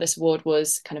criteria for this award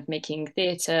was kind of making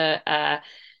theatre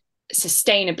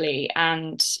sustainably,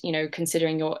 and you know,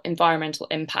 considering your environmental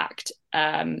impact,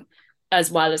 as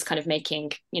well as kind of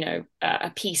making, you know, a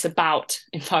piece about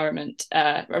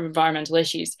environmental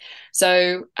issues.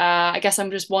 So I guess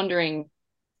I'm just wondering,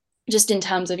 just in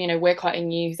terms of, you know, we're quite a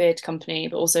new theatre company,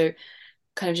 but also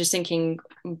kind of just thinking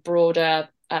broader,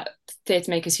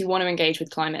 theatre makers who want to engage with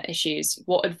climate issues,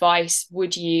 what advice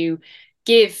would you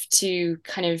give to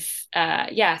kind of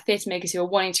theatre makers who are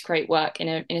wanting to create work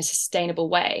in a sustainable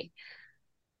way?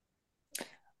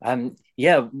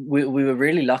 Yeah, we were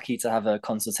really lucky to have a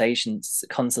consultation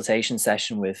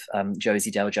session with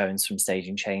Josie Dale Jones from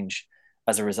Staging Change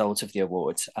as a result of the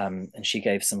award, and she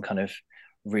gave some kind of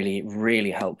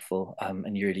really helpful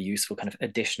and really useful kind of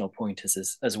additional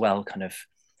pointers as well, kind of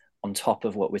on top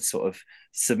of what we'd sort of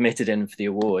submitted in for the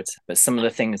award. But some of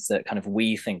the things that kind of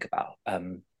we think about,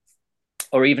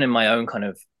 or even in my own kind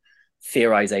of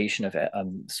theorization of it,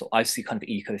 so I see kind of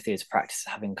eco theatre practice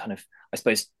having kind of, I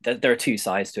suppose there are two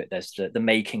sides to it. There's the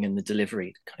making and the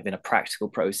delivery, kind of in a practical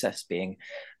process, being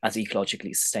as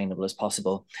ecologically sustainable as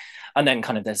possible. And then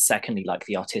kind of there's secondly, like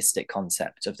the artistic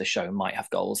concept of the show might have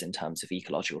goals in terms of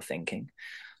ecological thinking,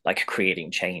 like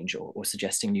creating change or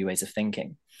suggesting new ways of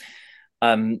thinking.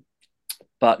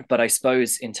 But I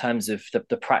suppose in terms of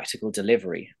the practical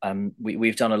delivery,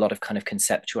 we've done a lot of kind of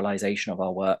conceptualization of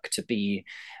our work to be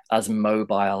as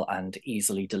mobile and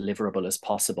easily deliverable as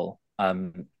possible.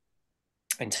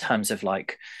 In terms of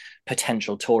like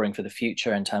potential touring for the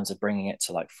future, in terms of bringing it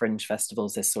to like fringe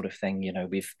festivals, this sort of thing, you know,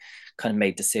 we've kind of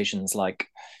made decisions like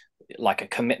a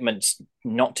commitment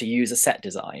not to use a set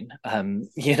design,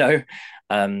 you know,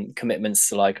 commitments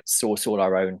to like source all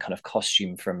our own kind of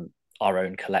costume from our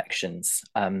own collections.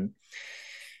 I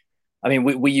mean,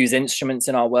 we use instruments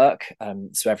in our work,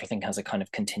 so everything has a kind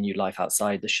of continued life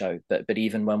outside the show. But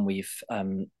even when we've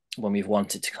when we've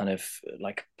wanted to kind of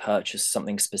like purchase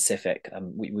something specific,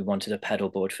 we wanted a pedal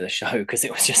board for the show because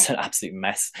it was just an absolute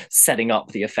mess setting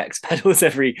up the effects pedals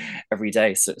every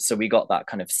day. So we got that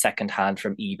kind of secondhand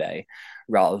from eBay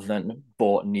rather than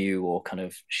bought new or kind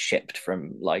of shipped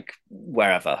from like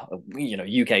wherever,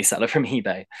 UK seller from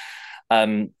eBay.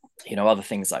 Other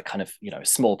things like kind of,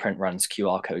 small print runs,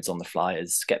 QR codes on the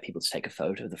flyers, get people to take a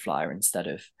photo of the flyer instead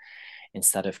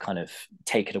of kind of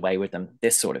take it away with them,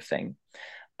 this sort of thing.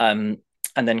 And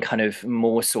then kind of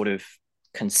more sort of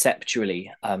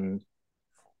conceptually,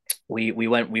 we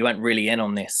went really in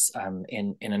on this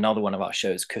in another one of our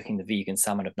shows, Cooking the Vegan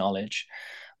Salmon of Knowledge,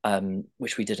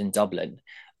 which we did in Dublin,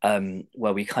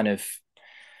 where we kind of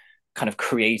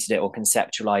created it or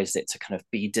conceptualized it to kind of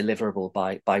be deliverable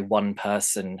by one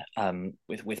person,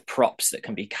 with props that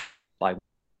can be by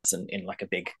in like a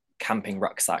big camping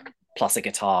rucksack plus a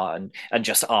guitar, and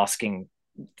just asking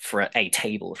for a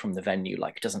table from the venue,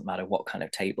 like it doesn't matter what kind of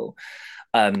table.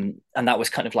 And that was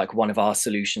kind of like one of our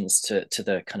solutions to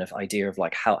the kind of idea of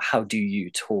like how do you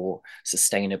tour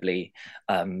sustainably.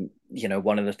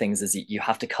 One of the things is you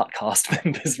have to cut cast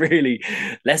members, really,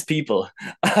 less people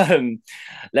and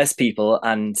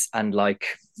like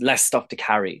less stuff to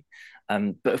carry.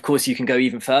 But of course, you can go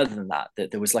even further than that.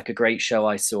 That there was like a great show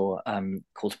I saw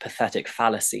called Pathetic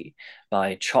Fallacy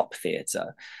by Chop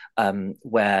Theatre,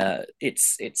 where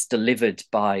it's delivered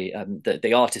by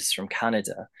the artists from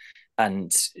Canada,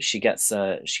 and she kind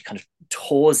of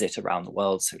tours it around the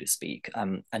world, so to speak,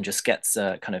 and just gets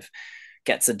a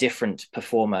different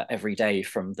performer every day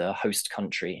from the host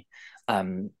country,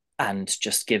 and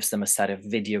just gives them a set of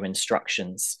video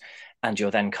instructions. And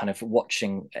you're then kind of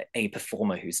watching a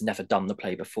performer who's never done the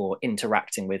play before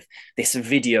interacting with this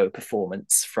video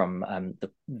performance from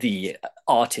the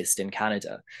artist in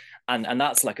Canada. And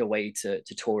that's like a way to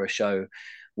tour a show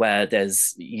where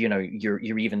there's,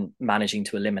 you're even managing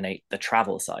to eliminate the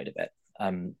travel side of it,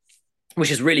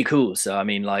 which is really cool. So, I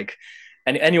mean, like,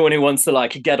 and anyone who wants to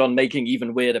like get on making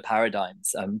even weirder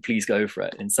paradigms, please go for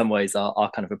it. In some ways, our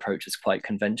kind of approach is quite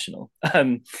conventional.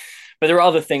 But there are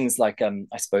other things like,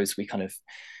 I suppose we kind of,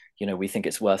 we think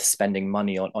it's worth spending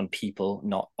money on people,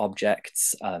 not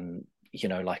objects.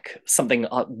 Like something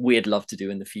we'd love to do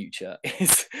in the future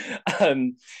is,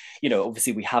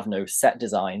 obviously we have no set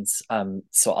designs.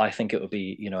 So I think it would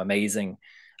be, amazing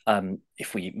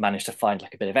if we manage to find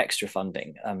like a bit of extra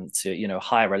funding to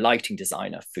hire a lighting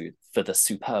designer for the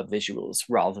superb visuals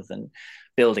rather than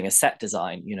building a set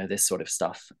design, this sort of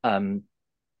stuff.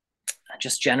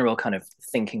 Just general kind of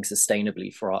thinking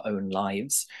sustainably for our own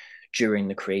lives during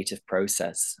the creative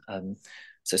process.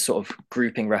 So sort of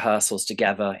grouping rehearsals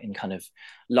together in kind of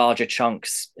larger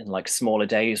chunks in like smaller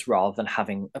days, rather than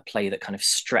having a play that kind of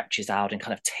stretches out and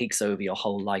kind of takes over your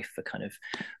whole life for kind of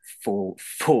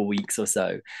four weeks or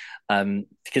so.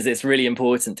 Because it's really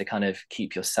important to kind of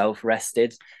keep yourself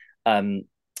rested.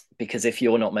 Because if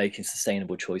you're not making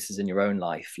sustainable choices in your own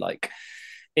life, like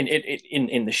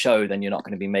in the show, then you're not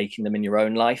going to be making them in your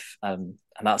own life.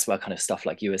 And that's where kind of stuff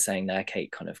like you were saying there,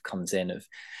 Kate, kind of comes in of,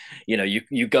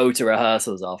 you go to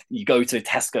rehearsals after, you go to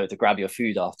Tesco to grab your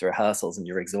food after rehearsals and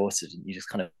you're exhausted and you just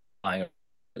kind of buying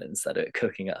instead of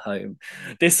cooking at home.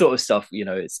 This sort of stuff,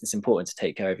 it's important to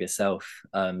take care of yourself.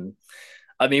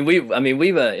 We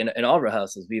were in our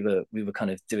rehearsals, we were kind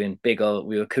of doing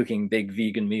we were cooking big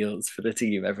vegan meals for the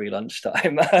team every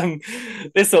lunchtime.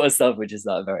 This sort of stuff, which is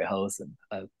not very wholesome.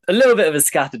 A little bit of a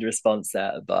scattered response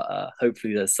there, but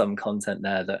hopefully there's some content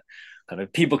there that kind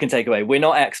of people can take away. We're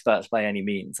not experts by any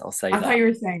means, I'll say that. I thought you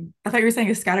were saying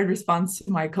a scattered response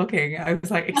to my cooking. I was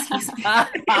like, excuse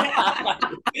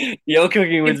me. Your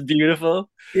cooking was beautiful.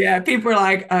 Yeah, people were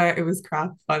like, it was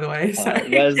crap, by the way.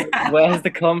 Where's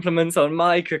the compliments on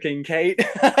my cooking, Kate?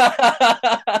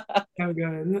 Oh,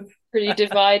 good. Pretty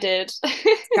divided.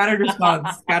 Scattered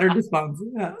response.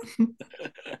 Yeah.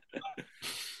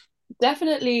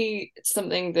 Definitely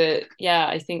something that,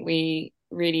 I think we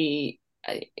really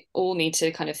all need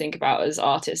to kind of think about as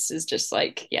artists is just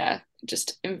like,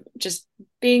 just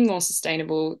being more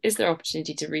sustainable. Is there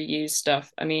opportunity to reuse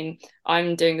stuff? I mean,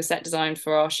 I'm doing the set design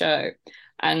for our show,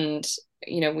 and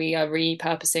we are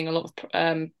repurposing a lot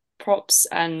of props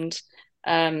and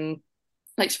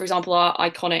like, for example, our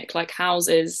iconic like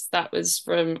houses, that was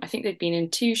from, I think they've been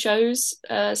in 2 shows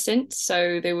since,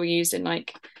 so they were used in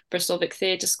like Bristol Vic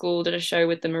Theatre School did a show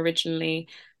with them originally,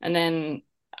 and then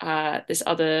this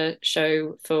other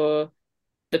show for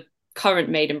the current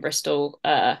Made in Bristol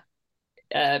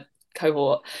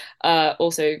cohort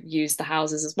also use the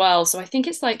houses as well. So I think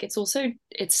it's like it's also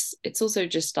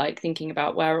just like thinking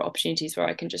about where are opportunities where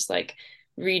I can just like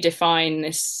redefine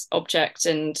this object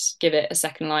and give it a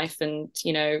second life, and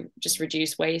just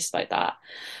reduce waste like that.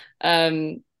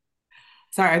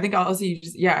 Sorry, I think also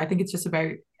I think it's just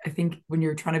about, I think when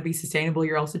you're trying to be sustainable,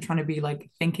 you're also trying to be like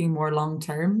thinking more long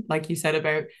term, like you said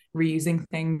about reusing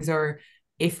things, or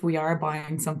if we are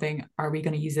buying something, are we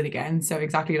going to use it again? So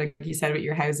exactly like you said with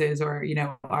your houses, or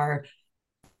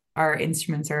our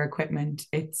instruments, our equipment,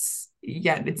 it's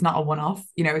not a one-off,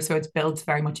 so it's built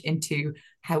very much into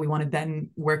how we want to then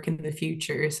work in the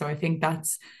future. So I think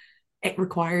it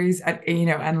requires,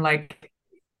 and like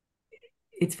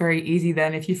it's very easy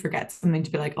then if you forget something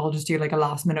to be like, I'll just do like a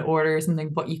last minute order or something,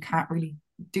 but you can't really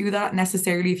do that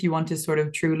necessarily if you want to sort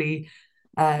of truly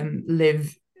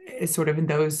live sort of in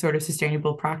those sort of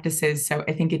sustainable practices. So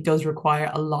I think it does require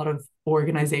a lot of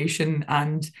organization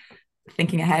and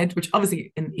thinking ahead, which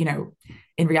obviously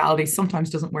in reality sometimes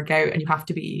doesn't work out, and you have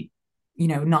to be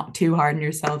not too hard on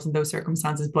yourselves in those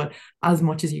circumstances, but as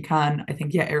much as you can. I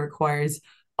think it requires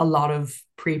a lot of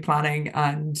pre-planning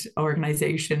and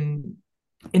organization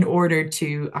in order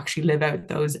to actually live out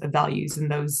those values and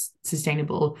those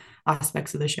sustainable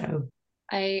aspects of the show.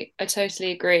 I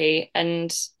totally agree.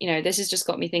 And, this has just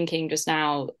got me thinking just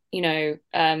now,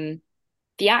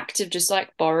 the act of just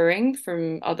like borrowing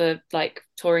from other like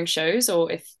touring shows,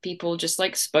 or if people just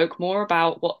like spoke more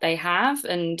about what they have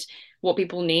and what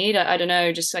people need, I don't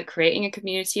know, just like creating a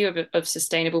community of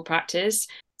sustainable practice.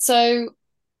 So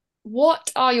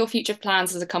what are your future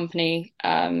plans as a company,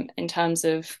 in terms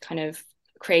of kind of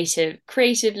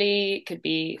creatively, could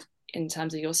be in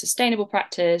terms of your sustainable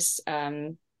practice?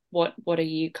 What are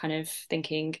you kind of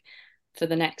thinking for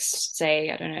the next, say,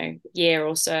 I don't know, year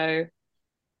or so?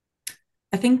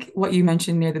 I think what you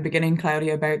mentioned near the beginning,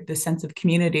 Claudia, about the sense of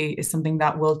community is something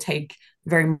that we'll take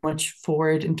very much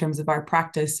forward in terms of our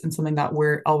practice, and something that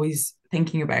we're always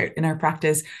thinking about in our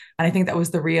practice. And I think that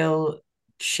was the real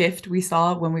shift we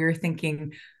saw when we were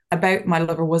thinking about My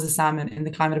Lover Was a Salmon in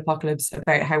the climate apocalypse,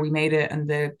 about how we made it and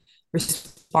the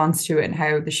response to it and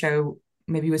how the show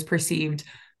maybe was perceived.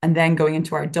 And then going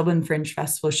into our Dublin Fringe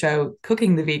Festival show,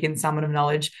 Cooking the Vegan Salmon of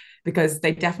Knowledge, because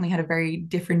they definitely had a very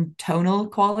different tonal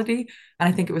quality. And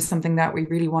I think it was something that we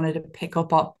really wanted to pick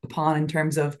up upon in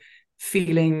terms of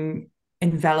feeling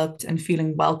enveloped and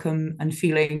feeling welcome and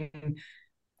feeling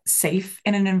safe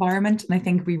in an environment. And I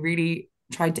think we really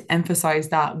tried to emphasize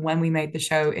that when we made the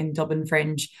show in Dublin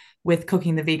Fringe with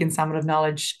Cooking the Vegan Salmon of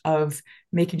Knowledge, of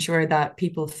making sure that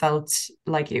people felt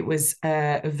like it was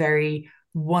a very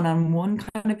one-on-one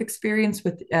kind of experience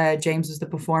with James as the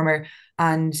performer.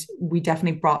 And we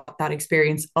definitely brought that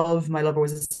experience of My Lover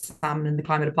Was a Salmon in the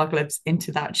climate apocalypse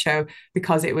into that show,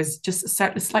 because it was just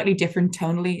slightly different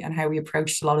tonally and how we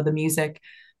approached a lot of the music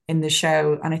in the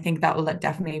show. And I think that will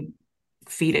definitely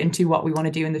feed into what we want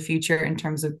to do in the future in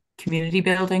terms of community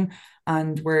building.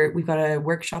 And we've got a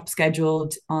workshop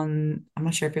scheduled on, I'm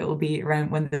not sure if it will be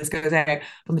around when this goes out,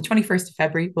 on the 21st of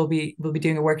February. We'll be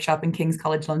doing a workshop in King's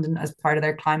College London as part of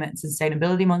their Climate and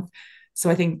Sustainability Month. So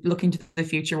I think looking to the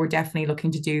future, we're definitely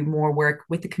looking to do more work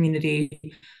with the community,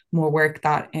 more work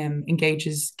that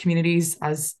engages communities,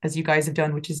 as you guys have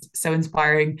done, which is so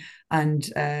inspiring. And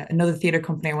another theatre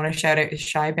company I want to shout out is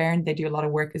Shyburn. They do a lot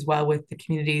of work as well with the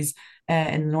communities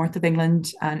in the north of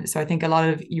England. And so I think a lot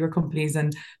of your companies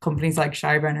and companies like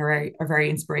Shyburn are very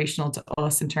inspirational to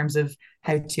us in terms of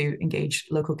how to engage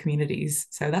local communities.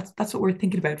 So that's what we're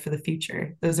thinking about for the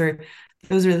future. Those are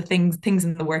the things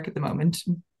in the work at the moment.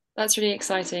 That's really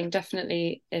exciting.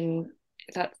 Definitely, in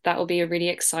that will be a really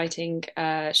exciting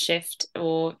shift,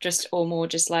 or more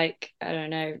just like, I don't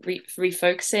know,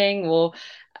 refocusing, or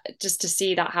just to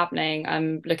see that happening.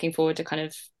 I'm looking forward to kind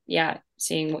of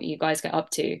seeing what you guys get up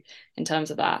to in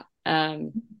terms of that.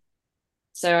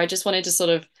 So I just wanted to sort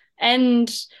of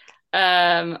end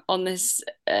on this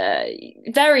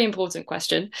very important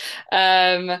question,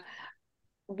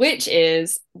 which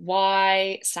is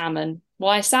why salmon?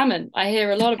 Why salmon? I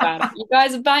hear a lot about it. You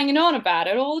guys are banging on about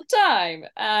it all the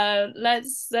time.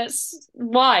 Let's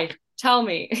why? Tell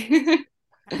me.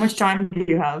 How much time do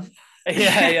you have?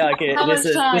 Yeah. Okay. How much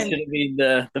time? This should have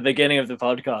been the beginning of the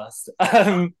podcast.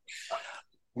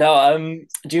 No,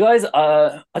 do you guys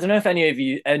I don't know if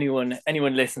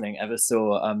anyone listening ever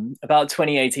saw about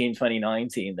 2018,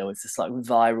 2019, there was this like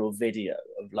viral video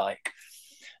of like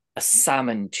a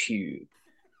salmon tube.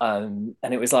 And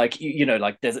it was like,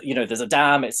 like there's a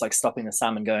dam, it's like stopping the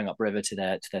salmon going upriver to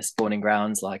their spawning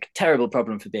grounds, like terrible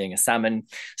problem for being a salmon.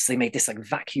 So they made this like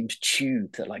vacuumed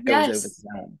tube that like goes over the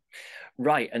dam.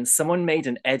 Right. And someone made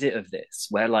an edit of this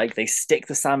where like they stick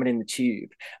the salmon in the tube,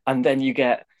 and then you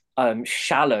get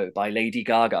Shallow by Lady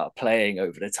Gaga playing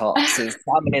over the top. So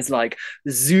salmon is like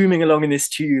zooming along in this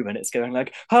tube and it's going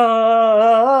like,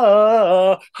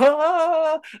 ah,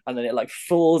 ah, and then it like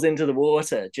falls into the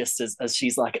water just as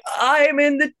she's like, I'm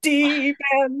in the deep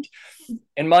end.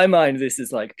 In my mind, this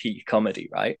is like peak comedy,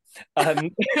 right?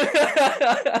 And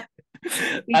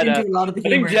into a lot of the I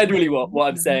think humor. generally what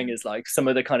I'm saying is like some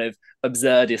of the kind of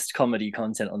absurdist comedy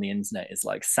content on the internet is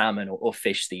like salmon or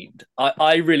fish themed.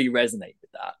 I really resonate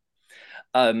with that.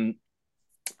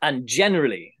 And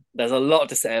generally, there's a lot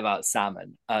to say about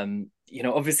salmon.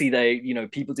 Obviously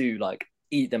people do like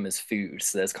eat them as food,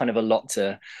 so there's kind of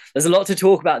there's a lot to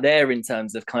talk about there in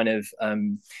terms of kind of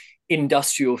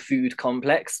industrial food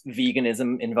complex,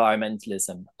 veganism,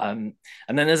 environmentalism, and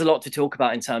then there's a lot to talk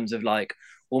about in terms of like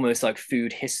almost like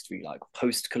food history, like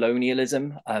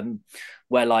post-colonialism,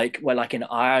 where in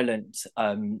Ireland,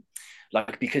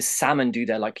 like because salmon do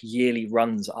their like yearly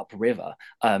runs upriver,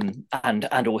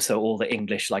 and also all the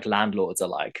English like landlords are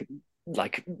like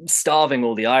starving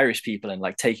all the Irish people and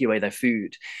like taking away their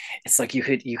food. It's like you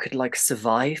could like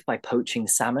survive by poaching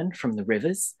salmon from the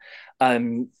rivers.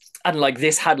 And like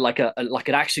this had like like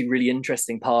an actually really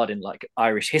interesting part in like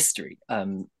Irish history,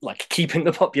 like keeping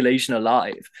the population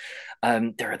alive.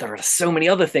 There are so many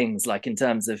other things like in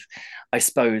terms of, I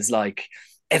suppose, like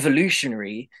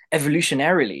evolutionarily,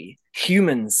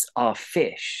 humans are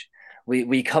fish.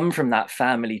 We come from that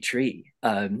family tree,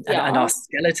 and our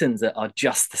skeletons are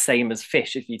just the same as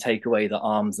fish if you take away the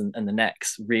arms and the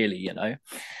necks, really,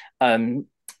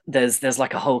 there's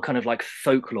like a whole kind of like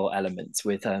folklore element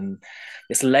with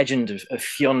this legend of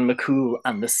Fionn McCool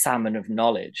and the salmon of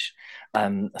knowledge,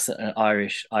 that's an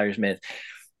Irish myth.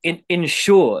 In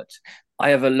short, I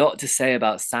have a lot to say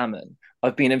about salmon.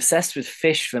 I've been obsessed with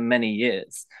fish for many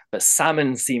years, but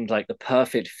salmon seemed like the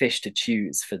perfect fish to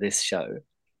choose for this show.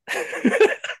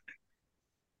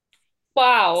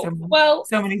 Wow. Well,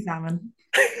 so many salmon.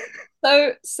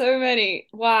 So many.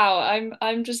 Wow.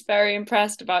 I'm just very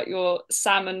impressed about your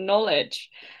salmon knowledge.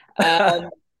 And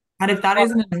if that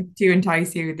isn't enough to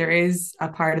entice you, there is a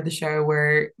part of the show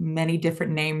where many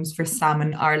different names for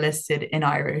salmon are listed in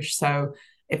Irish. So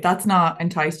if that's not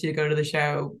enticed you to go to the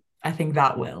show, I think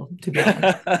that will, to be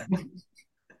honest.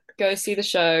 Go see the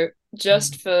show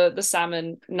just for the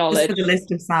salmon knowledge. Just for the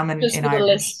list of salmon just in for the Irish.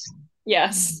 list.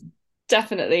 Yes,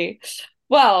 definitely.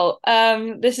 Well,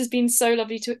 this has been so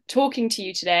lovely talking to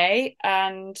you today,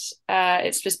 and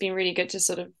it's just been really good to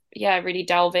sort of really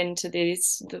delve into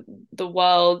the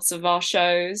worlds of our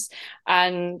shows,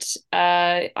 and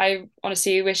I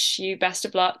honestly wish you best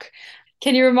of luck.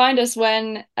 Can you remind us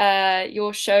when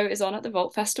your show is on at the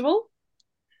Vault Festival?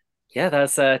 Yeah,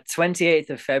 that's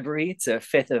 28th of February to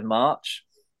 5th of March.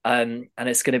 And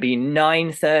it's going to be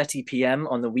 9:30 p.m.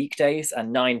 on the weekdays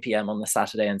and 9 p.m. on the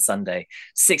Saturday and Sunday.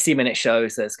 60-minute show,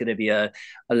 so it's going to be a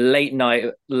late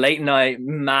night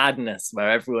madness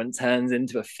where everyone turns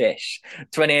into a fish.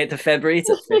 28th of February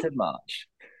to 5th of March.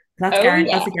 That's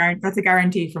a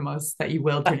guarantee from us that you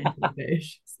will turn into a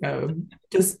fish. So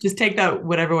just take that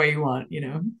whatever way you want,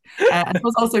 And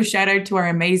also shout out to our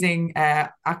amazing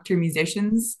actor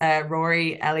musicians,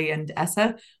 Rory, Ellie, and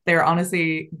Essa. They're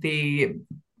honestly the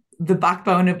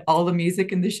backbone of all the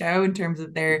music in the show in terms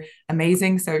of they're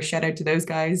amazing. So shout out to those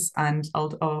guys and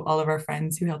all of our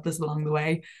friends who helped us along the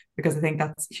way, because I think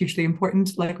that's hugely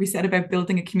important. Like we said about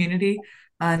building a community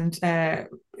and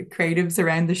creatives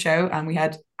around the show, and we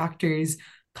had actors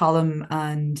Colm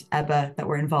and Ebba that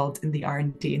were involved in the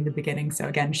R&D in the beginning. So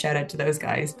again, shout out to those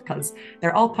guys because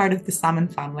they're all part of the Salmon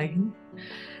family.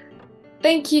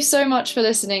 Thank you so much for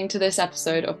listening to this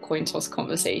episode of Coin Toss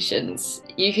Conversations.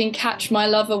 You can catch My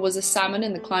Lover Was a Salmon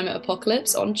in the Climate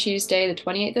Apocalypse on Tuesday the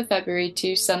 28th of February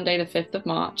to Sunday the 5th of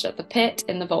March at the Pit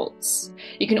in the Vaults.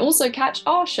 You can also catch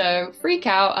our show Freak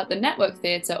Out at the Network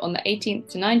Theatre on the 18th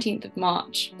to 19th of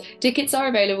March. Tickets are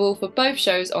available for both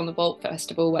shows on the Vault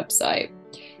Festival website.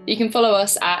 You can follow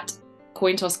us at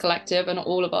Coin Toss Collective and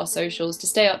all of our socials to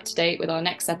stay up to date with our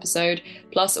next episode,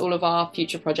 plus all of our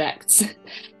future projects.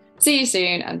 See you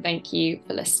soon, and thank you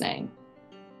for listening.